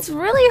 Because it's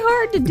really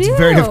hard to do. It's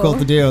very difficult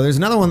to do. There's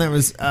another one that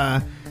was,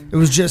 it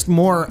was just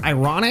more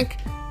ironic.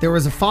 There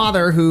was a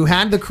father who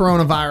had the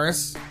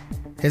coronavirus,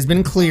 has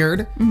been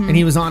cleared, and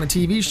he was on a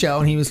TV show,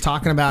 and he was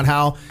talking about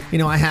how, you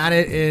know, I had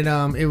it,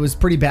 it was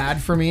pretty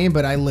bad for me,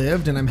 but I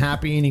lived, and I'm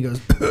happy, and he goes,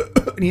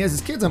 and he has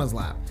his kids on his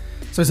lap.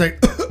 So he's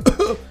like,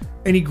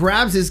 and he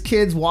grabs his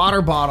kid's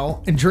water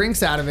bottle and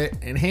drinks out of it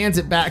and hands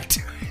it back to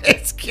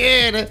his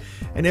kid.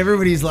 And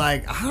everybody's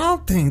like, I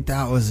don't think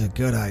that was a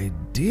good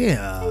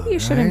idea. Maybe you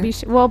shouldn't be.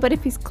 Well, but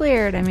if he's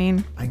cleared, I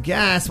mean. I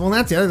guess. Well,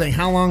 that's the other thing.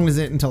 How long is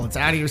it until it's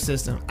out of your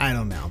system? I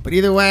don't know. But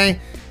either way,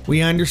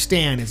 we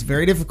understand. It's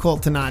very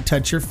difficult to not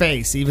touch your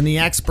face. Even the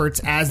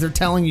experts, as they're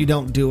telling you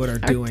don't do it, are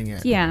doing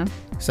it. Yeah.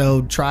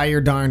 So try your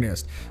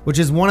darndest, which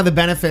is one of the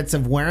benefits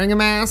of wearing a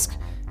mask.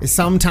 Is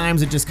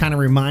sometimes it just kind of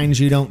reminds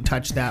you don't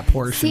touch that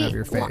portion of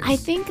your face. Well, I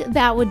think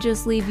that would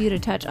just leave you to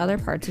touch other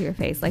parts of your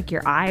face, like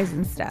your eyes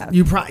and stuff.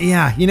 You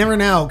never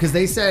know, because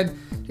they said,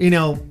 you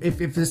know, if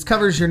this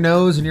covers your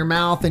nose and your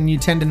mouth, then you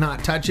tend to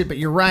not touch it. But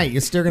you're right,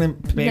 you're still gonna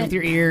play with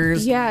your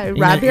ears. Yeah, you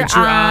rub know, your itch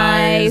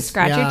eyes,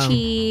 scratch Yeah. your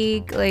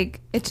cheek.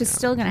 Like, it's just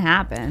still gonna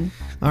happen.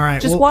 All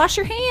right, Just well, wash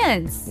your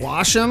hands.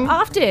 Wash them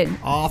often,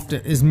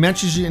 as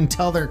much as you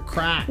until they're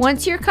cracked.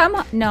 Once you're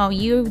no,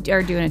 you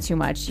are doing it too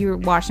much. You're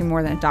washing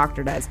more than a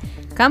doctor does.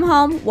 Come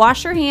home,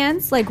 wash your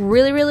hands like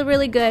really, really,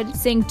 really good.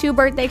 Sing 2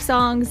 birthday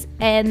songs,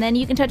 and then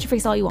you can touch your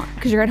face all you want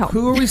because you're at home.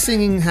 Who are we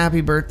singing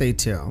happy birthday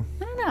to?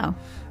 I don't know.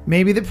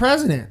 Maybe the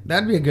president.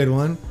 That'd be a good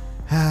one.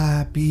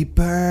 Happy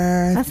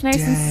birthday. That's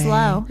nice and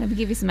slow. Maybe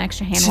give you some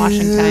extra hand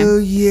washing to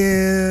time.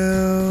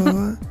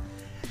 you.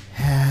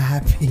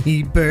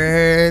 Happy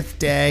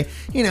birthday.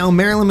 You know,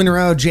 Marilyn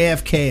Monroe,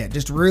 JFK it.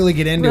 Just really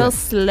get into Real it.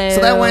 slow.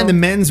 So that way in the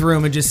men's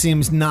room, it just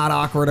seems not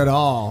awkward at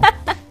all.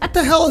 What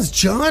the hell is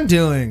John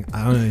doing?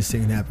 I don't know. He's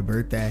singing happy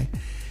birthday.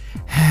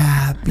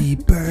 Happy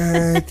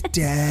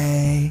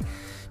birthday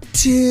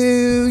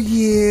to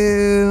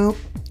you.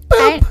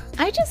 Boop.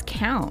 I just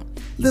count.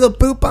 Little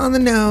boop on the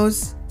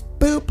nose.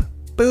 Boop,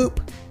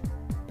 boop.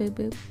 Boop,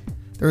 boop.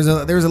 There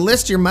was a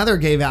list your mother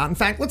gave out. In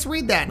fact, let's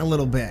read that in a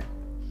little bit.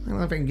 I don't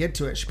know if I can get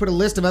to it. She put a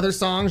list of other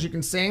songs you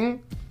can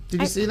sing.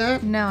 Did you see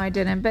that? No, I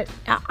didn't. But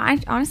I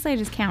honestly, I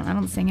just count. I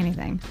don't sing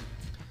anything.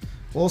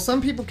 Well, some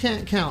people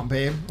can't count,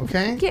 babe.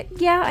 Okay.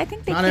 Yeah, I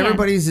think they Not can.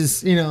 everybody's as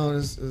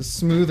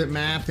smooth at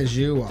math as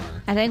you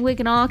are. I think we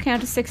can all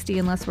count to 60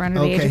 unless we're under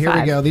the age Okay, of 5.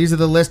 here we go. These are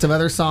the list of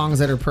other songs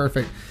that are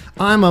perfect.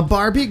 I'm a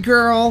Barbie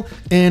girl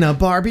in a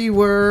Barbie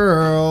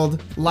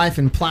world. Life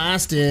in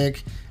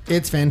plastic.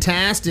 It's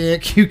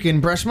fantastic. You can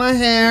brush my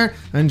hair,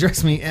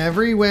 undress me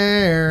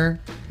everywhere.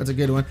 That's a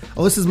good one.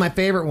 Oh, this is my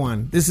favorite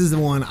one. This is the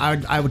one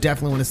I would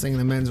definitely want to sing in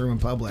the men's room in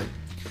public.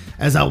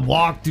 As I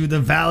walk through the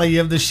valley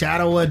of the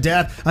shadow of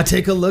death, I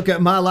take a look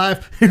at my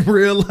life and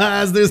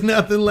realize there's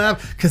nothing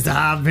left. Cause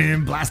I've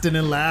been blasting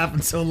and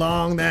laughing so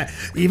long that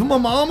even my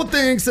mama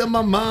thinks that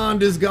my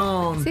mind is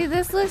gone. See,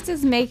 this list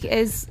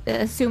is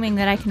assuming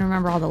that I can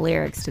remember all the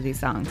lyrics to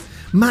these songs.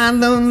 My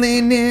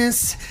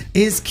loneliness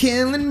is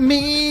killing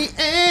me,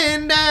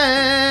 and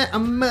I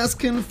must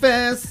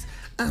confess,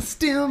 I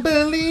still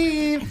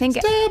believe. I think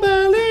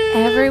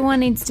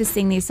everyone needs to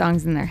sing these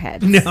songs in their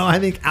head. No, I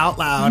think out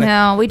loud.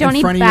 No, we don't in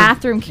need front of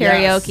bathroom your-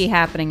 karaoke Yes.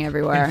 happening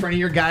everywhere. In front of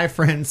your guy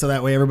friends, so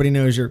that way everybody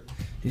knows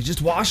he's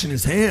just washing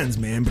his hands,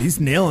 man, but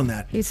he's nailing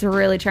that. He's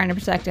really trying to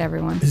protect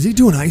everyone. Is he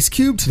doing Ice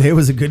Cube? Today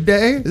was a good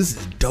day? This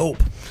is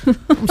dope.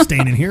 I'm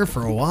staying in here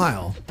for a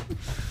while.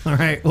 All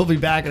right, we'll be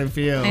back in a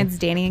few. It's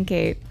Danny and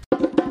Kate.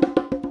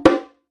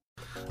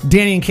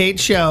 Danny and Kate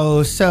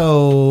show.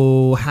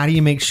 So how do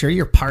you make sure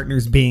your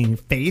partner's being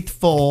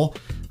faithful?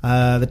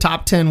 The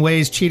top 10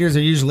 ways cheaters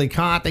are usually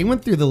caught. They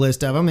went through the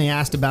list of them. They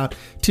asked about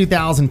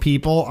 2,000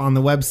 people on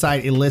the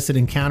website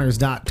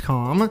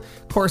illicitencounters.com.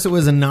 Of course, it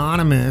was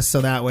anonymous, so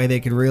that way they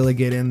could really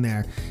get in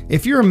there.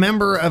 If you're a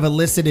member of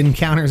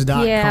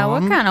illicitencounters.com. Yeah,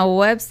 what kind of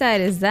website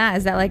is that?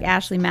 Is that like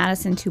Ashley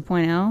Madison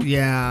 2.0?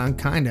 Yeah,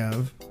 kind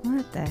of.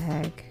 What the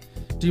heck?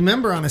 Do you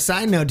remember, on a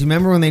side note, do you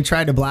remember when they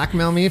tried to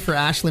blackmail me for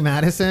Ashley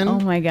Madison? Oh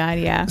my God,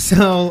 yeah.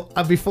 So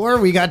before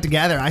we got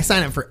together, I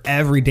signed up for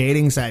every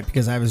dating site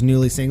because I was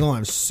newly single. I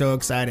was so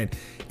excited.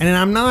 And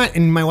I'm not,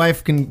 and my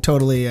wife can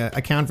totally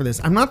account for this,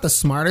 I'm not the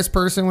smartest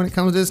person when it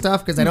comes to this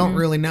stuff because I don't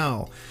really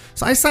know.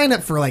 So I signed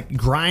up for like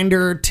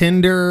Grindr,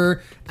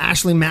 Tinder,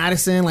 Ashley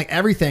Madison, like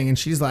everything. And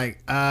she's like,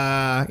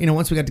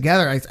 once we got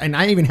together, and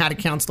I even had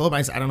accounts still open.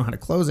 I said, I don't know how to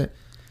close it.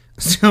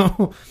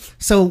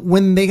 So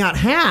when they got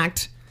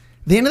hacked,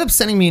 They ended up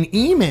sending me an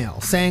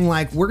email saying,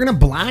 like, we're going to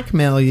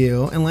blackmail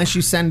you unless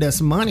you send us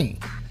money.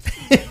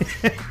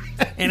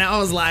 And I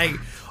was like,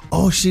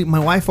 oh, my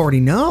wife already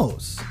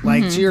knows.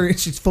 Like,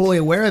 she's fully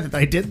aware that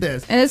I did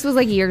this. And this was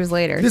like years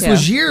later. This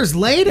was years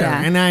later.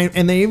 Yeah.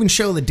 And they even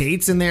show the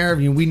dates in there. I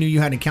mean, we knew you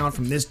had to count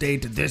from this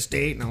date to this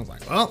date. And I was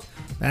like, well,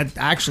 that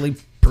actually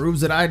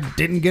proves that I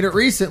didn't get it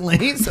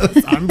recently. So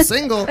I'm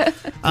single.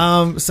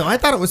 So I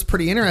thought it was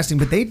pretty interesting.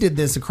 But they did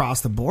this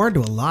across the board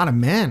to a lot of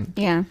men.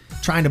 Yeah.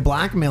 Trying to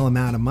blackmail them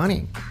out of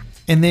money.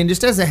 And then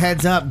just as a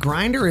heads up,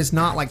 Grindr is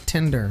not like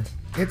Tinder.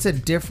 It's a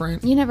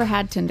different... You never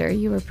had Tinder.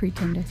 You were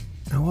pre-Tinder.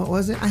 Oh, what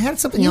was it? I had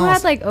something you else. You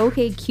had like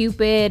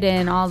OkCupid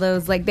and all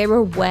those, like they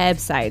were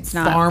websites,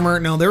 not... Farmer.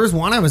 No, there was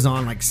one I was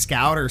on, like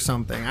Scout or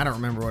something. I don't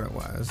remember what it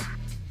was.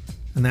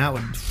 And that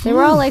would... They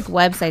were all like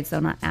websites though,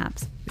 not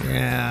apps.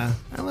 Yeah,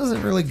 I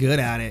wasn't really good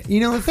at it.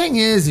 You know, the thing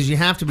is you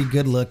have to be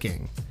good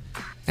looking.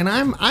 And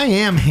I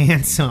am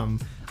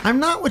handsome. I'm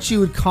not what you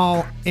would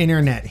call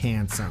internet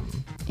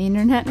handsome.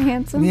 Internet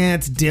handsome? Yeah,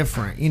 it's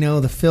different. You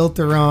know, the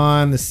filter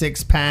on, the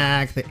six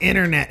pack, the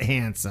internet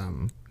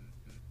handsome.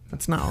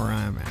 That's not where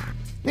I'm at.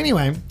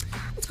 Anyway,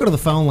 let's go to the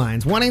phone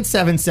lines.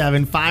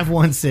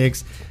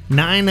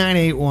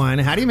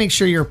 1-877-516-9981. How do you make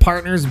sure your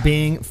partner's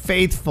being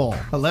faithful?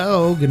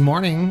 Hello, good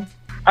morning.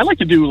 I like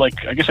to do,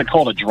 like, I guess I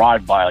call it a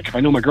drive-by. Like, if I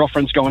know my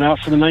girlfriend's going out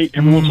for the night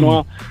every once in a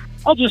while,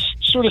 I'll just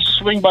sort of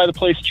swing by the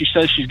place that she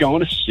says she's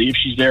going to see if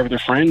she's there with her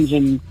friends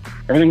and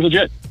everything's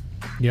legit.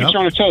 Yep. Keep her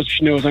on her toes.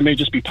 She knows I may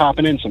just be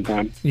popping in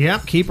sometime.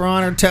 Yep, keep her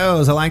on her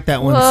toes. I like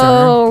that one,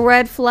 Whoa, sir.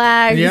 red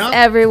flags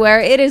everywhere.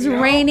 It is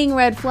raining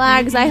red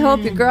flags. I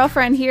hope your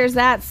girlfriend hears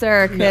that,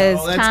 sir, because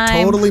No, that's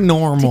time totally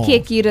normal. to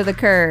kick you to the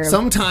curb.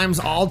 Sometimes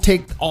I'll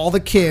take all the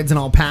kids and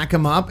I'll pack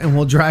them up and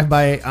we'll drive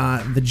by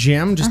the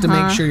gym just to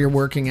make sure you're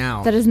working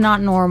out. That is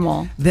not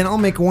normal. Then I'll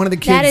make one of the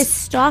kids... That is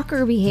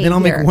stalker behavior. Then I'll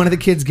make one of the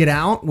kids get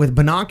out with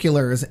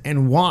binoculars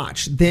and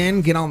watch.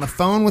 Then get on the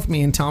phone with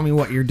me and tell me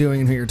what you're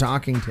doing and who you're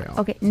talking to.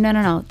 Okay,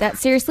 no.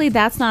 Seriously,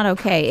 that's not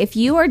okay. If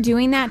you are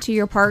doing that to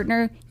your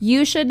partner,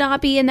 you should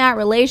not be in that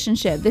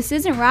relationship. This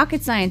isn't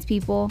rocket science,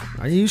 people.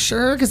 Are you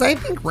sure? Because I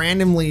think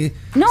randomly if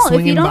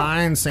swinging you don't,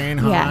 by and saying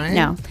hi. Yeah,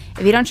 no.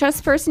 If you don't trust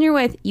the person you're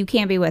with, you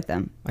can't be with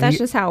them. That's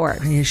just how it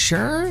works. Are you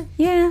sure?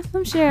 Yeah,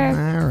 I'm sure. All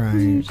right.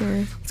 I'm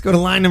sure. Let's go to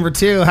line number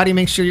 2. How do you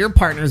make sure your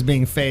partner's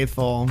being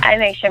faithful? I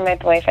make sure my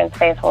boyfriend's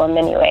faithful in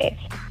many ways.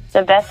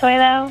 The best way,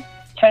 though,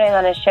 turning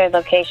on his shared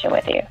location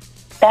with you.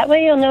 That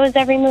way you'll know his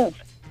every move.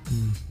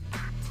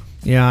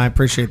 Yeah, I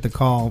appreciate the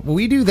call.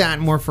 We do that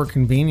more for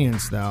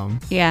convenience, though.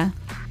 Yeah.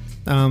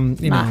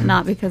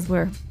 Not because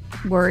we're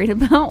worried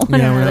about one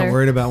another. Yeah, we're not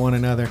worried about one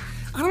another.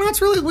 I don't know.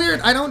 It's really weird.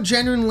 I don't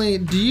genuinely...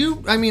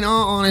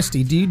 all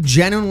honesty, do you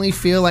genuinely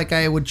feel like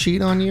I would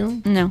cheat on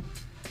you? No.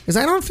 Because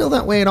I don't feel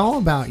that way at all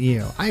about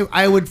you.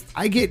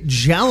 I get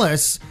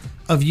jealous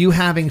of you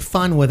having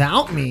fun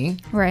without me.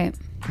 Right.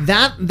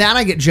 That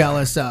I get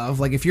jealous of.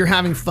 Like, if you're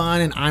having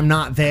fun and I'm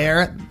not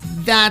there,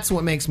 that's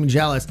what makes me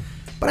jealous.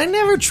 But I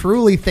never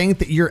truly think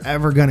that you're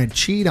ever going to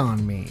cheat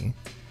on me.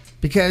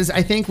 Because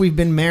I think we've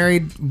been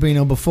married,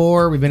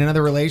 before. We've been in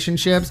other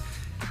relationships.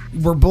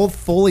 We're both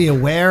fully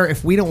aware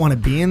if we don't want to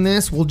be in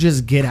this, we'll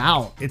just get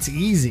out. It's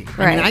easy. Right.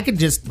 I mean, I could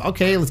just,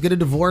 okay, let's get a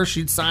divorce.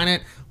 You'd sign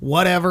it,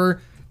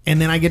 whatever.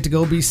 And then I get to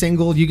go be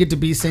single. You get to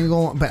be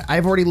single. But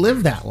I've already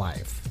lived that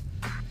life.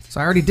 So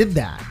I already did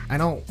that. I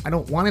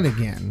don't want it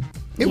again.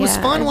 It was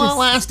fun while it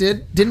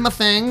lasted. Did my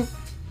thing.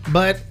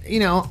 But,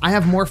 I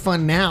have more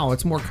fun now.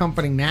 It's more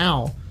comforting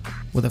now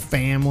with a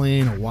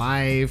family and a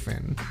wife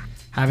and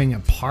having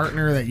a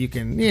partner that you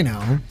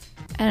can,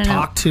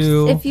 talk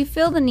to. If you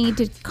feel the need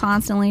to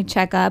constantly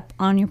check up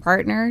on your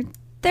partner,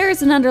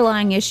 there's an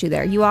underlying issue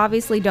there. You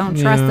obviously don't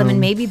trust them, and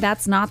maybe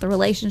that's not the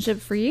relationship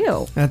for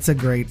you.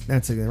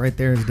 Right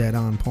there is dead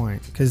on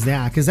point. Because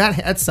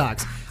that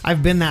sucks.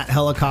 I've been that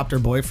helicopter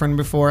boyfriend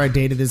before. I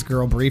dated this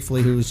girl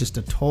briefly who was just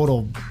a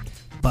total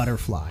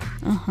butterfly.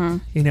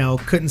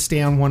 Couldn't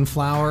stay on one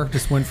flower,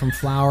 just went from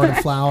flower to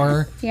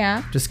flower.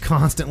 Yeah. Just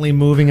constantly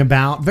moving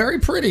about. Very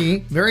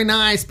pretty, very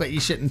nice, but you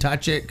shouldn't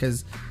touch it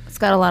because it's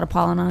got a lot of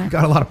pollen on it.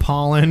 Got a lot of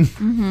pollen.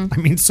 Mm-hmm. I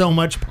mean, so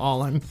much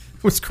pollen.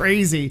 It was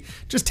crazy.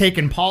 Just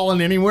taking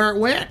pollen anywhere it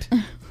went.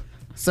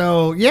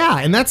 So, yeah,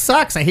 and that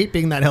sucks. I hate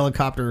being that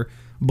helicopter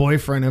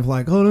boyfriend of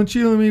like, oh, don't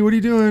cheat on me. What are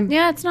you doing?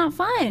 Yeah, it's not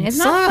fun. It's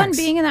not fun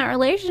being in that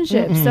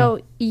relationship. Mm-mm. So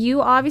you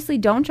obviously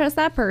don't trust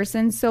that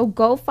person. So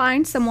go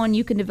find someone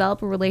you can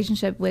develop a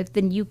relationship with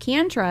that you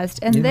can trust.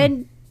 And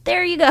then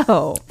there you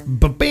go.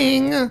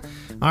 Ba-bing. All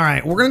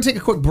right, we're going to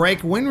take a quick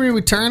break. When we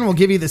return, we'll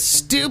give you the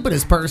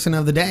stupidest person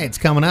of the day. It's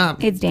coming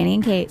up. It's Danny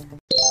and Kate.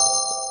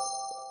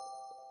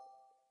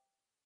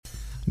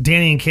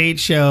 Danny and Kate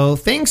Show.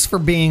 Thanks for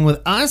being with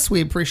us.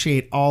 We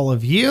appreciate all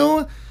of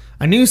you.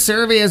 A new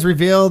survey has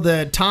revealed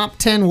the top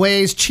 10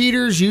 ways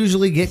cheaters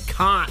usually get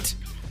caught.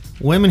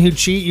 Women who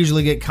cheat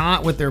usually get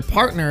caught with their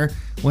partner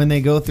when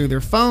they go through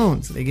their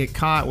phones. They get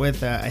caught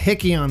with a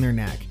hickey on their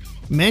neck.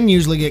 Men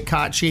usually get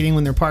caught cheating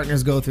when their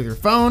partners go through their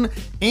phone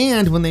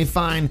and when they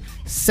find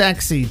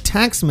sexy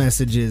text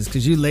messages,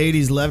 because you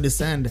ladies love to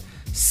send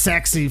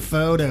sexy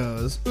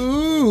photos.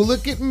 Ooh,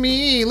 look at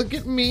me. Look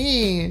at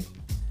me.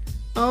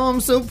 Oh,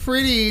 I'm so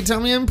pretty. Tell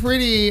me I'm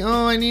pretty.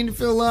 Oh, I need to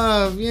feel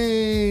love.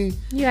 Yay.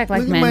 You act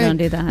like men don't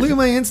do that. Look at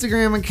my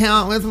Instagram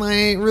account with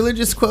my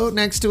religious quote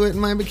next to it in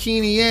my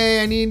bikini.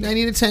 Yay, I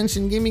need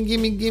attention.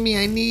 Gimme.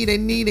 I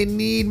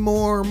need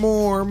more.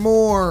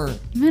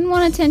 Men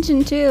want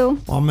attention too.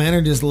 While men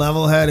are just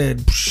level-headed.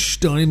 Psh,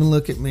 don't even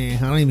look at me.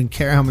 I don't even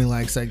care how many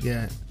likes I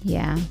get.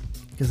 Yeah.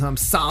 Because I'm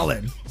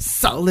solid.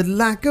 Solid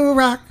like a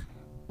rock.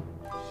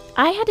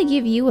 I had to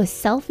give you a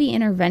selfie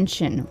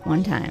intervention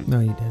one time.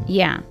 No, you didn't.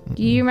 Yeah.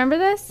 Do you remember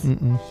this?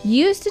 Mm-mm.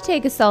 You used to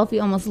take a selfie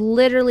almost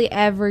literally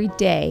every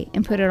day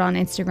and put it on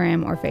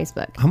Instagram or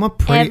Facebook. I'm a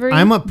pretty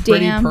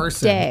damn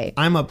person. Day.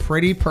 I'm a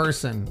pretty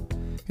person.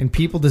 And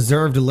people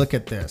deserve to look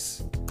at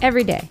this.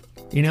 Every day.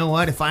 You know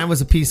what? If I was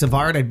a piece of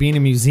art, I'd be in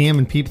a museum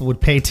and people would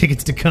pay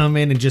tickets to come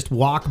in and just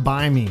walk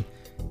by me.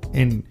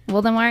 And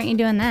well, then why aren't you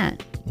doing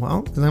that?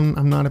 Well, because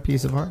I'm not a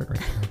piece of art right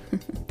now.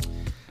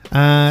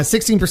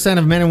 16%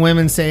 of men and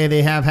women say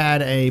they have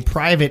had a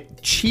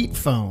private cheat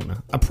phone.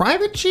 A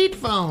private cheat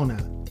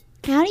phone.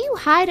 How do you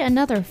hide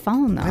another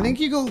phone, though? I think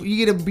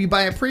you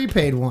buy a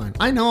prepaid one.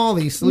 I know all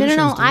these solutions.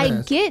 No.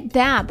 I get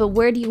that, but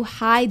where do you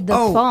hide the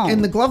phone?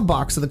 In the glove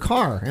box of the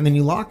car, and then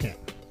you lock it.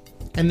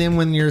 And then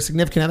when your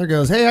significant other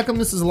goes, "Hey, how come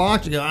this is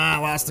locked?" You go, "I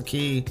lost the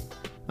key."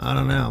 I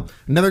don't know.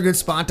 Another good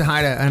spot to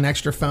hide an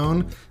extra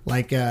phone,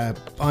 like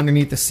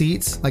underneath the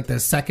seats, like the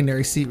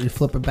secondary seat where you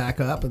flip it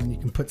back up and then you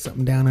can put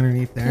something down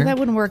underneath there. Well, that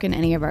wouldn't work in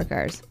any of our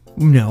cars.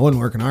 No, it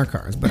wouldn't work in our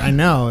cars, but I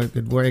know it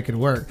could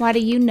work. Why do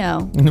you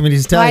know? Let me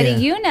just tell you. Why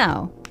do you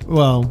know?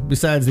 Well,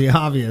 besides the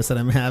obvious that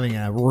I'm having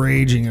a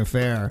raging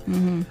affair,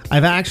 Mm-hmm.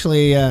 I've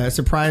actually,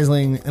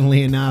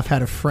 surprisingly enough,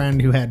 had a friend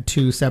who had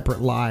 2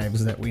 separate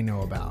lives that we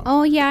know about.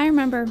 Oh, yeah, I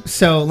remember.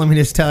 So let me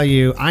just tell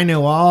you, I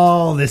know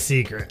all the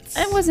secrets.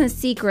 It wasn't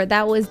secret.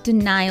 That was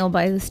denial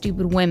by the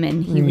stupid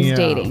women he was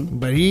dating.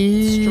 But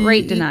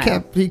straight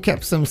denial. He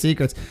kept some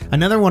secrets.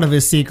 Another one of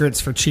his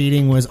secrets for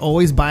cheating was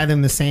always buy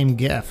them the same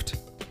gift.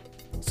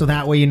 So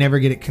that way you never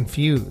get it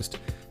confused.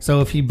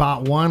 So if he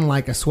bought one,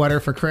 like a sweater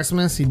for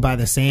Christmas, he'd buy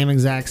the same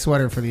exact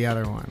sweater for the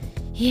other one.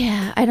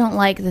 Yeah, I don't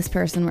like this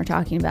person we're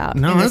talking about.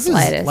 No, this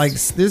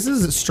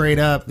is straight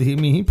up.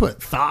 He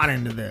put thought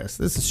into this.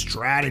 This is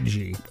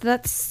strategy.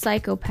 That's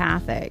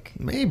psychopathic.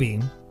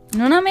 Maybe.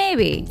 No,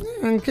 maybe.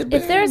 Yeah, it could be.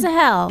 If there's a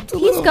hell,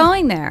 he's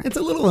going there. It's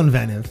a little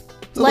inventive.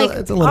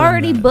 It's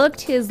already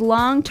booked his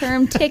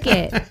long-term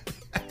ticket.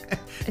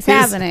 It's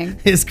happening.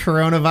 His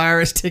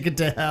coronavirus ticket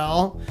to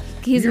hell.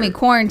 He's going to be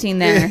quarantined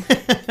there.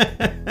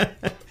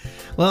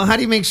 Well, how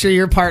do you make sure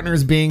your partner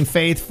is being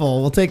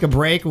faithful? We'll take a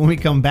break. When we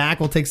come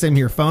back, we'll take some of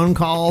your phone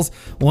calls.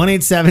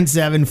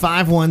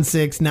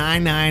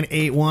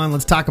 1-877-516-9981.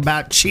 Let's talk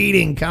about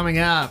cheating coming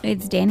up.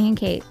 It's Danny and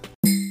Kate.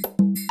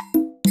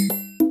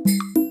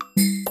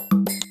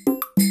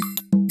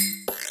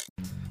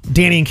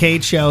 Danny and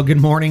Kate show.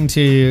 Good morning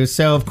to you.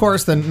 So, of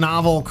course, the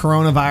novel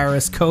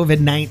coronavirus,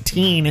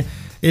 COVID-19,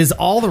 is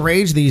all the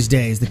rage these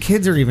days. The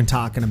kids are even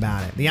talking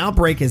about it. The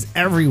outbreak is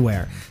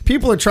everywhere.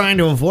 People are trying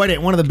to avoid it.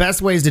 One of the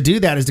best ways to do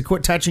that is to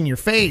quit touching your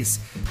face.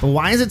 But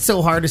why is it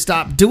so hard to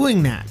stop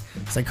doing that?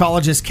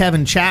 Psychologist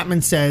Kevin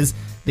Chapman says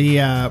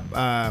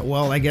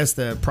I guess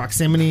the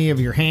proximity of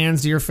your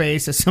hands to your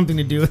face has something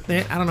to do with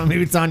it. I don't know,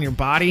 maybe it's on your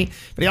body.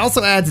 But he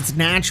also adds it's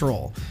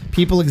natural.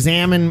 People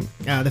examine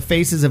the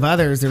faces of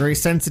others. They're very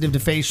sensitive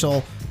to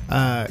facial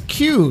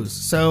cues.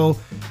 So,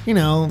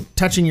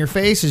 touching your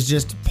face is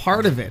just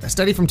part of it. A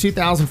study from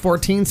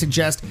 2014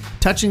 suggests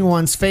touching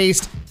one's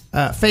face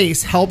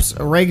helps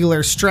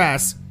regular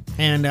stress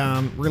and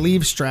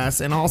relieve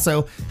stress, and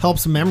also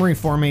helps memory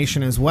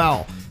formation as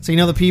well. So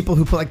the people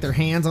who put their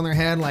hands on their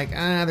head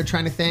they're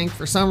trying to think,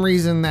 for some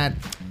reason that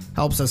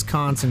helps us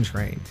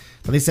concentrate.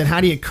 But they said,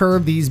 how do you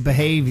curb these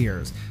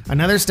behaviors?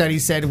 Another study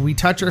said we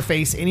touch our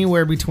face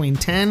anywhere between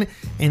 10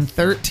 and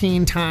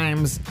 13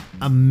 times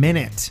a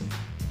minute.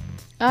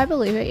 I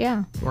believe it,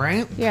 yeah.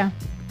 Right? Yeah.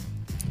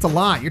 It's a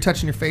lot. You're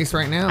touching your face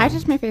right now. I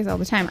touch my face all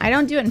the time. I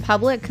don't do it in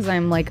public because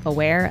I'm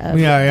aware of,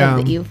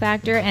 of the ew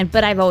factor,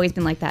 but I've always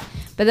been like that.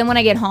 But then when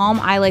I get home,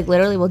 I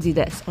literally will do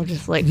this. I'll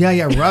just rub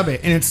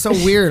it. And it's so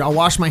weird. I'll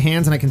wash my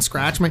hands and I can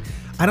scratch I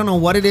don't know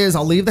what it is.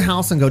 I'll leave the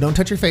house and go, don't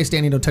touch your face,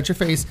 Danny, don't touch your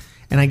face.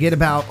 And I get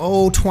about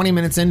 20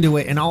 minutes into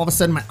it, and all of a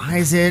sudden my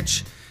eyes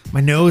itch, my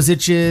nose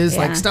itches,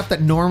 stuff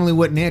that normally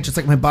wouldn't itch. It's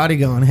like my body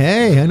going,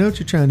 hey, I know what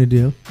you're trying to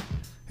do.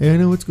 Hey, I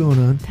know what's going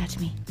on. Touch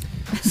me.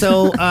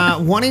 So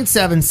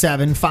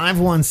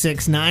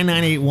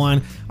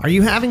 1-877-516-9981. Are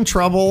you having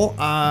trouble?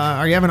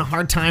 Are you having a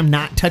hard time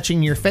not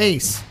touching your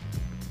face?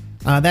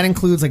 That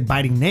includes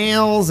biting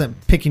nails, and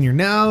picking your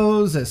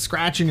nose,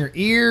 scratching your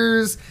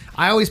ears.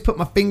 I always put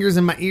my fingers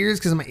in my ears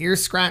because my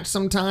ears scratch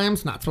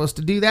sometimes. Not supposed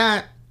to do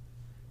that.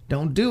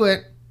 Don't do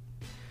it.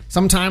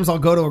 Sometimes I'll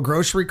go to a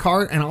grocery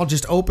cart and I'll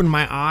just open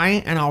my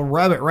eye and I'll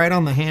rub it right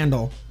on the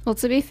handle. Well,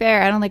 to be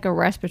fair, I don't think a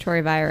respiratory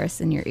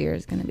virus in your ear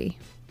is going to be.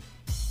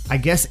 I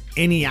guess,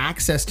 any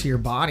access to your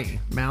body.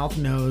 Mouth,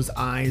 nose,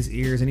 eyes,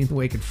 ears, any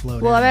way it could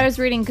float Well, in. I was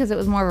reading because it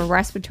was more of a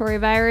respiratory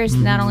virus.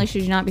 Not only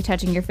should you not be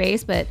touching your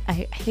face, but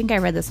I think I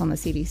read this on the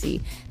CDC,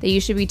 that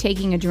you should be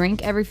taking a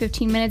drink every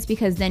 15 minutes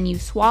because then you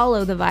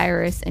swallow the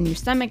virus and your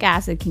stomach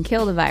acid can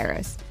kill the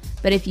virus.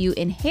 But if you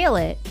inhale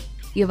it,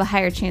 you have a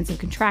higher chance of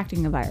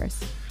contracting the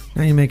virus.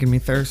 Now you're making me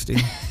thirsty.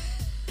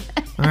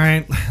 All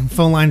right,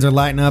 phone lines are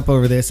lighting up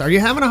over this. Are you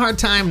having a hard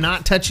time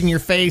not touching your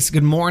face?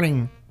 Good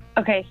morning.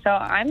 Okay, so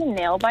I'm a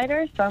nail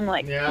biter, so I'm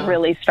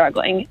really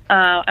struggling.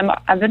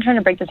 I've been trying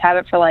to break this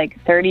habit for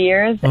 30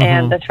 years,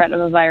 and the threat of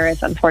the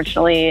virus,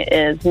 unfortunately,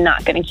 is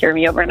not going to cure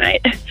me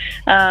overnight.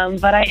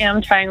 But I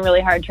am trying really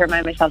hard to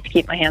remind myself to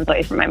keep my hands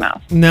away from my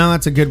mouth. No,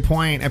 that's a good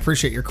point. I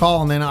appreciate your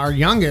call. And then our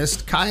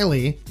youngest,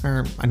 Kylie,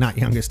 or not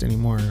youngest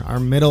anymore, our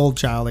middle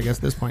child, I guess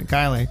at this point,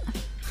 Kylie.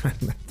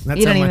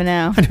 You don't even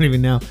know. I don't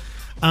even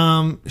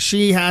know.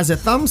 She has a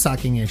thumb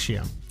sucking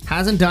issue.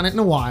 Hasn't done it in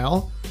a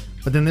while.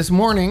 But then this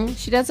morning...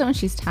 She does it when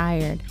she's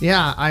tired.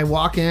 Yeah, I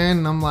walk in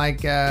and I'm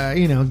like,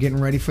 getting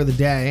ready for the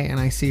day. And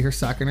I see her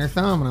sucking her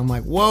thumb. And I'm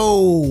like,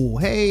 whoa,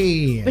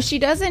 hey. But she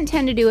doesn't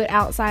tend to do it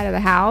outside of the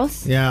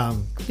house. Yeah.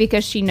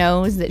 Because she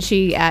knows that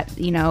she, at,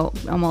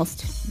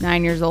 almost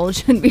 9 years old,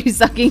 shouldn't be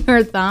sucking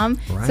her thumb.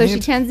 Right? So she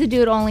tends to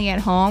do it only at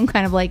home,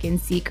 kind of like in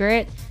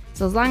secret.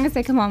 So as long as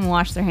they come home and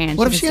wash their hands.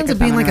 What if she ends up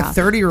being like a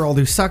 30-year-old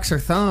who sucks her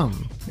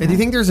thumb? Yeah. Do you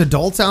think there's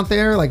adults out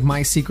there, like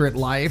My Secret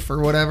Life or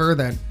whatever,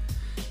 that...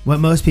 What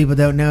most people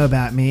don't know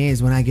about me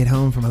is when I get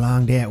home from a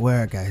long day at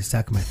work, I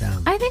suck my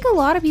thumb. I think a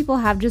lot of people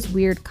have just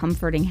weird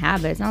comforting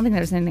habits. I don't think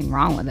there's anything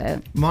wrong with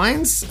it.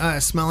 Mine's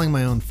smelling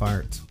my own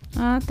farts.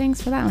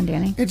 Thanks for that one,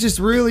 Danny. It just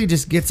really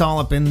just gets all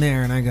up in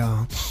there, and I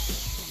go,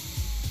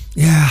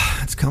 yeah,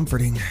 it's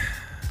comforting.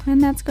 And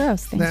that's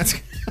gross.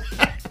 Let's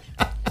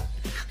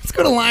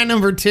go to line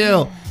number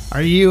 2.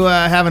 Are you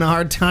having a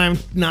hard time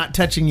not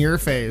touching your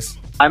face?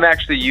 I'm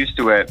actually used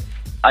to it.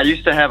 I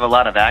used to have a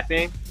lot of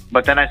acne,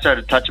 but then I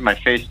started touching my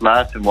face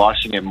less and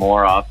washing it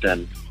more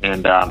often,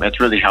 and it's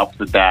really helped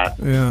with that.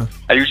 Yeah.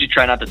 I usually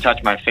try not to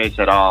touch my face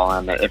at all,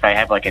 and if I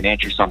have like an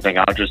itch or something,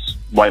 I'll just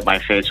wipe my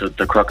face with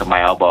the crook of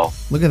my elbow.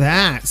 Look at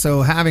that.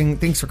 So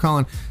thanks for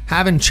calling,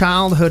 having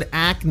childhood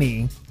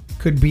acne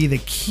could be the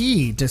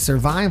key to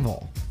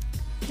survival.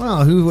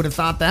 Well, who would have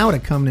thought that would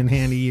have come in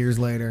handy years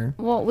later?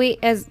 Well, we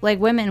as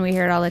women, we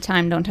hear it all the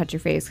time. Don't touch your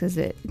face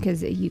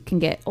because you can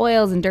get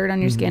oils and dirt on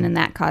your skin, and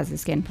that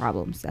causes skin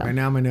problems. So right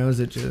now, my nose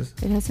itches.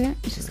 It does it?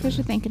 It's just because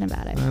you're thinking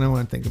about it. I don't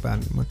want to think about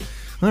it anymore.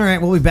 All right,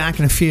 we'll be back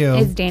in a few.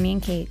 It's Danny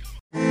and Kate.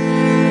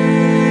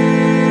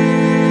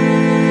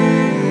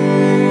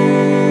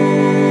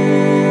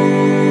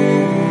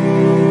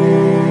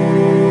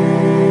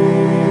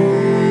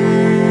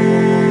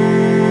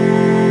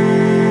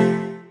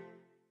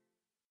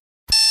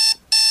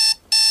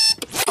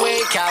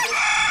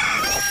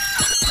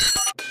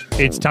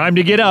 It's time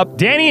to get up.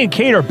 Danny and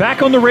Kate are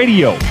back on the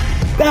radio.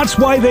 That's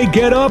why they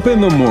get up in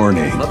the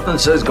morning. Nothing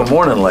says good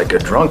morning like a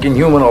drunken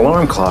human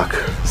alarm clock.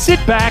 Sit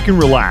back and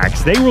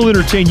relax. They will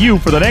entertain you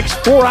for the next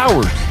 4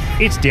 hours.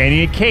 It's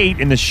Danny and Kate,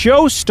 and the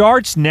show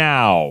starts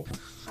now.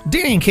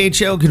 Danny and Kate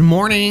Show, good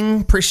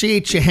morning.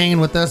 Appreciate you hanging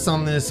with us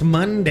on this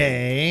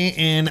Monday.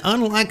 And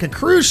unlike a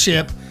cruise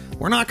ship,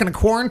 we're not going to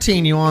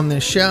quarantine you on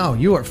this show.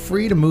 You are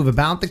free to move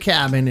about the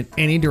cabin in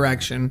any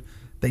direction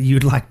that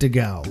you'd like to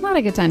go. Not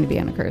a good time to be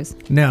on a cruise.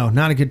 No,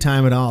 not a good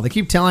time at all. They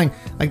keep kind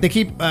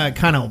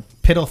of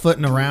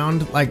piddle-footing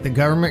around, like the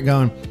government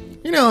going,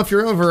 if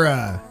you're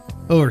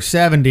over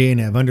 70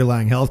 and have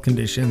underlying health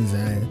conditions,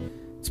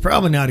 it's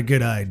probably not a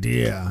good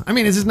idea. I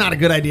mean, it's just not a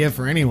good idea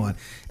for anyone.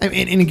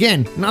 And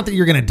again, not that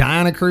you're going to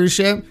die on a cruise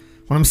ship.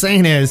 What I'm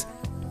saying is,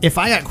 if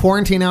I got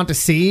quarantined out to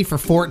sea for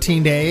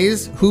 14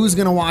 days, who's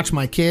going to watch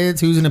my kids?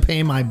 Who's going to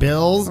pay my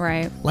bills?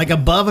 Right. Like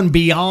above and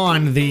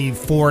beyond the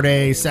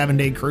 4-day,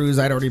 7-day cruise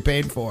I'd already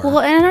paid for.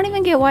 Well, and I don't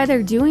even get why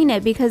they're doing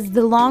it, because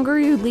the longer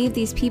you leave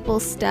these people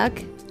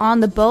stuck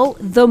on the boat,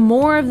 the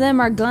more of them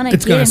are going to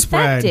get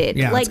infected.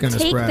 Yeah,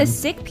 take the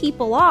sick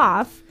people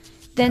off,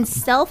 then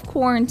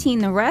self-quarantine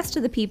the rest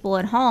of the people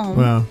at home.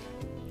 Well,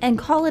 and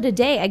call it a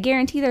day. I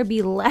guarantee there'd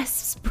be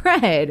less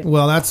spread.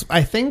 Well, I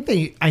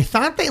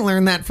thought they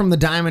learned that from the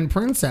Diamond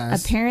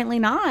Princess. Apparently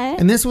not.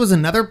 And this was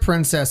another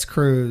princess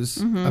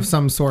cruise of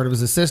some sort. It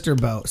was a sister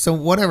boat. So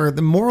whatever.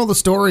 The moral of the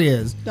story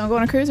is, don't go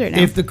on a cruise right now.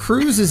 If the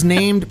cruise is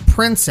named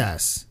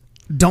Princess,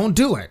 don't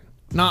do it.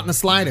 Not in the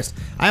slightest.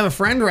 I have a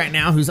friend right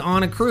now who's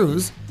on a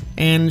cruise,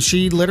 and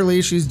she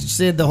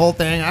said the whole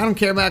thing. I don't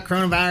care about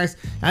coronavirus.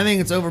 I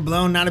think it's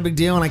overblown, not a big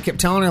deal. And I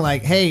kept telling her,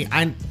 like, hey,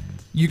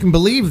 you can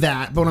believe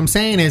that, but what I'm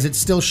saying is it's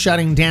still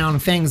shutting down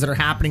things that are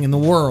happening in the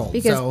world.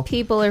 Because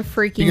people are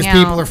freaking out. Because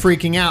people are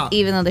freaking out.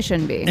 Even though they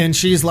shouldn't be. And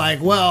she's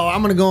like, well,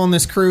 I'm going to go on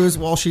this cruise.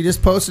 Well, she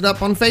just posted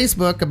up on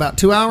Facebook about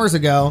 2 hours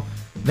ago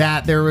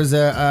that there was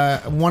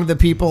one of the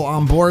people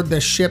on board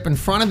the ship in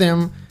front of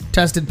them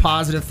tested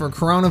positive for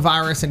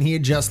coronavirus, and he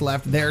had just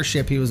left their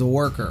ship. He was a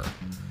worker.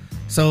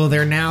 So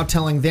they're now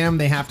telling them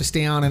they have to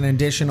stay on an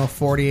additional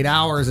 48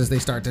 hours as they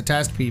start to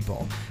test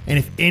people. And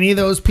if any of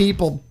those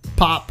people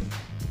pop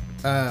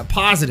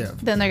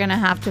positive, then they're going to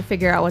have to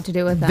figure out what to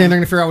do with them. then they're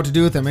going to figure out what to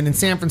do with them. And in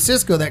San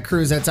Francisco, that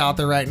cruise that's out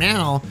there right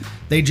now,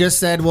 they just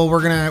said, well,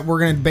 we're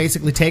gonna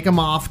basically take them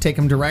off, take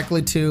them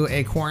directly to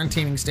a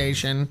quarantining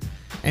station,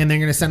 and they're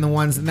going to send the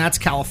ones, and that's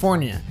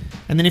California.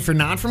 And then if you're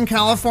not from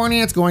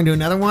California, it's going to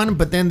another one.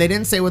 But then they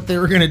didn't say what they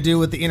were going to do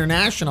with the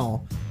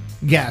international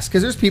guests,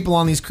 because there's people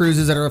on these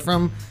cruises that are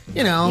from,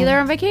 either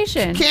on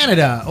vacation,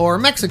 Canada or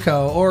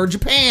Mexico or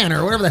Japan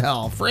or whatever the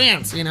hell,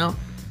 France,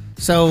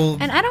 So,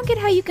 and I don't get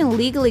how you can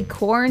legally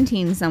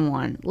quarantine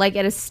someone, like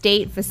at a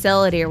state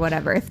facility or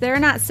whatever. If they're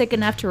not sick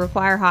enough to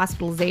require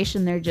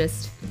hospitalization, they're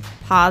just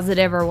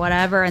positive or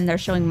whatever, and they're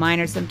showing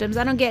minor symptoms.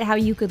 I don't get how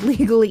you could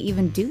legally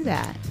even do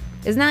that.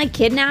 Isn't that like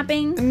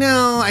kidnapping?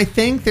 No, I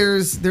think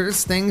there's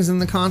things in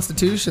the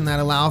Constitution that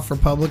allow for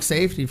public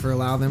safety, for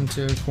allow them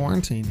to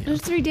quarantine you.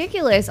 It's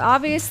ridiculous.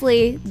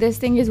 Obviously, this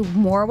thing is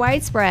more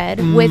widespread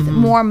with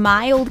more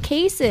mild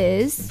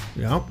cases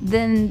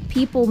than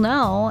people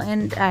know.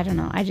 And I don't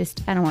know. I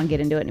don't want to get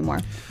into it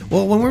anymore.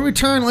 Well, when we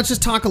return, let's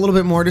just talk a little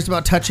bit more just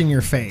about touching your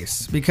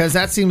face, because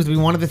that seems to be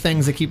one of the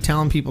things that keep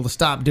telling people to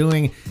stop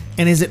doing.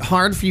 And is it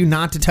hard for you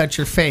not to touch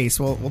your face?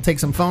 Well, we'll take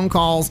some phone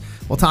calls.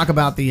 We'll talk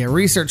about the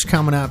research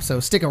coming up. So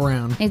stick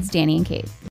around. It's Danny and Kate.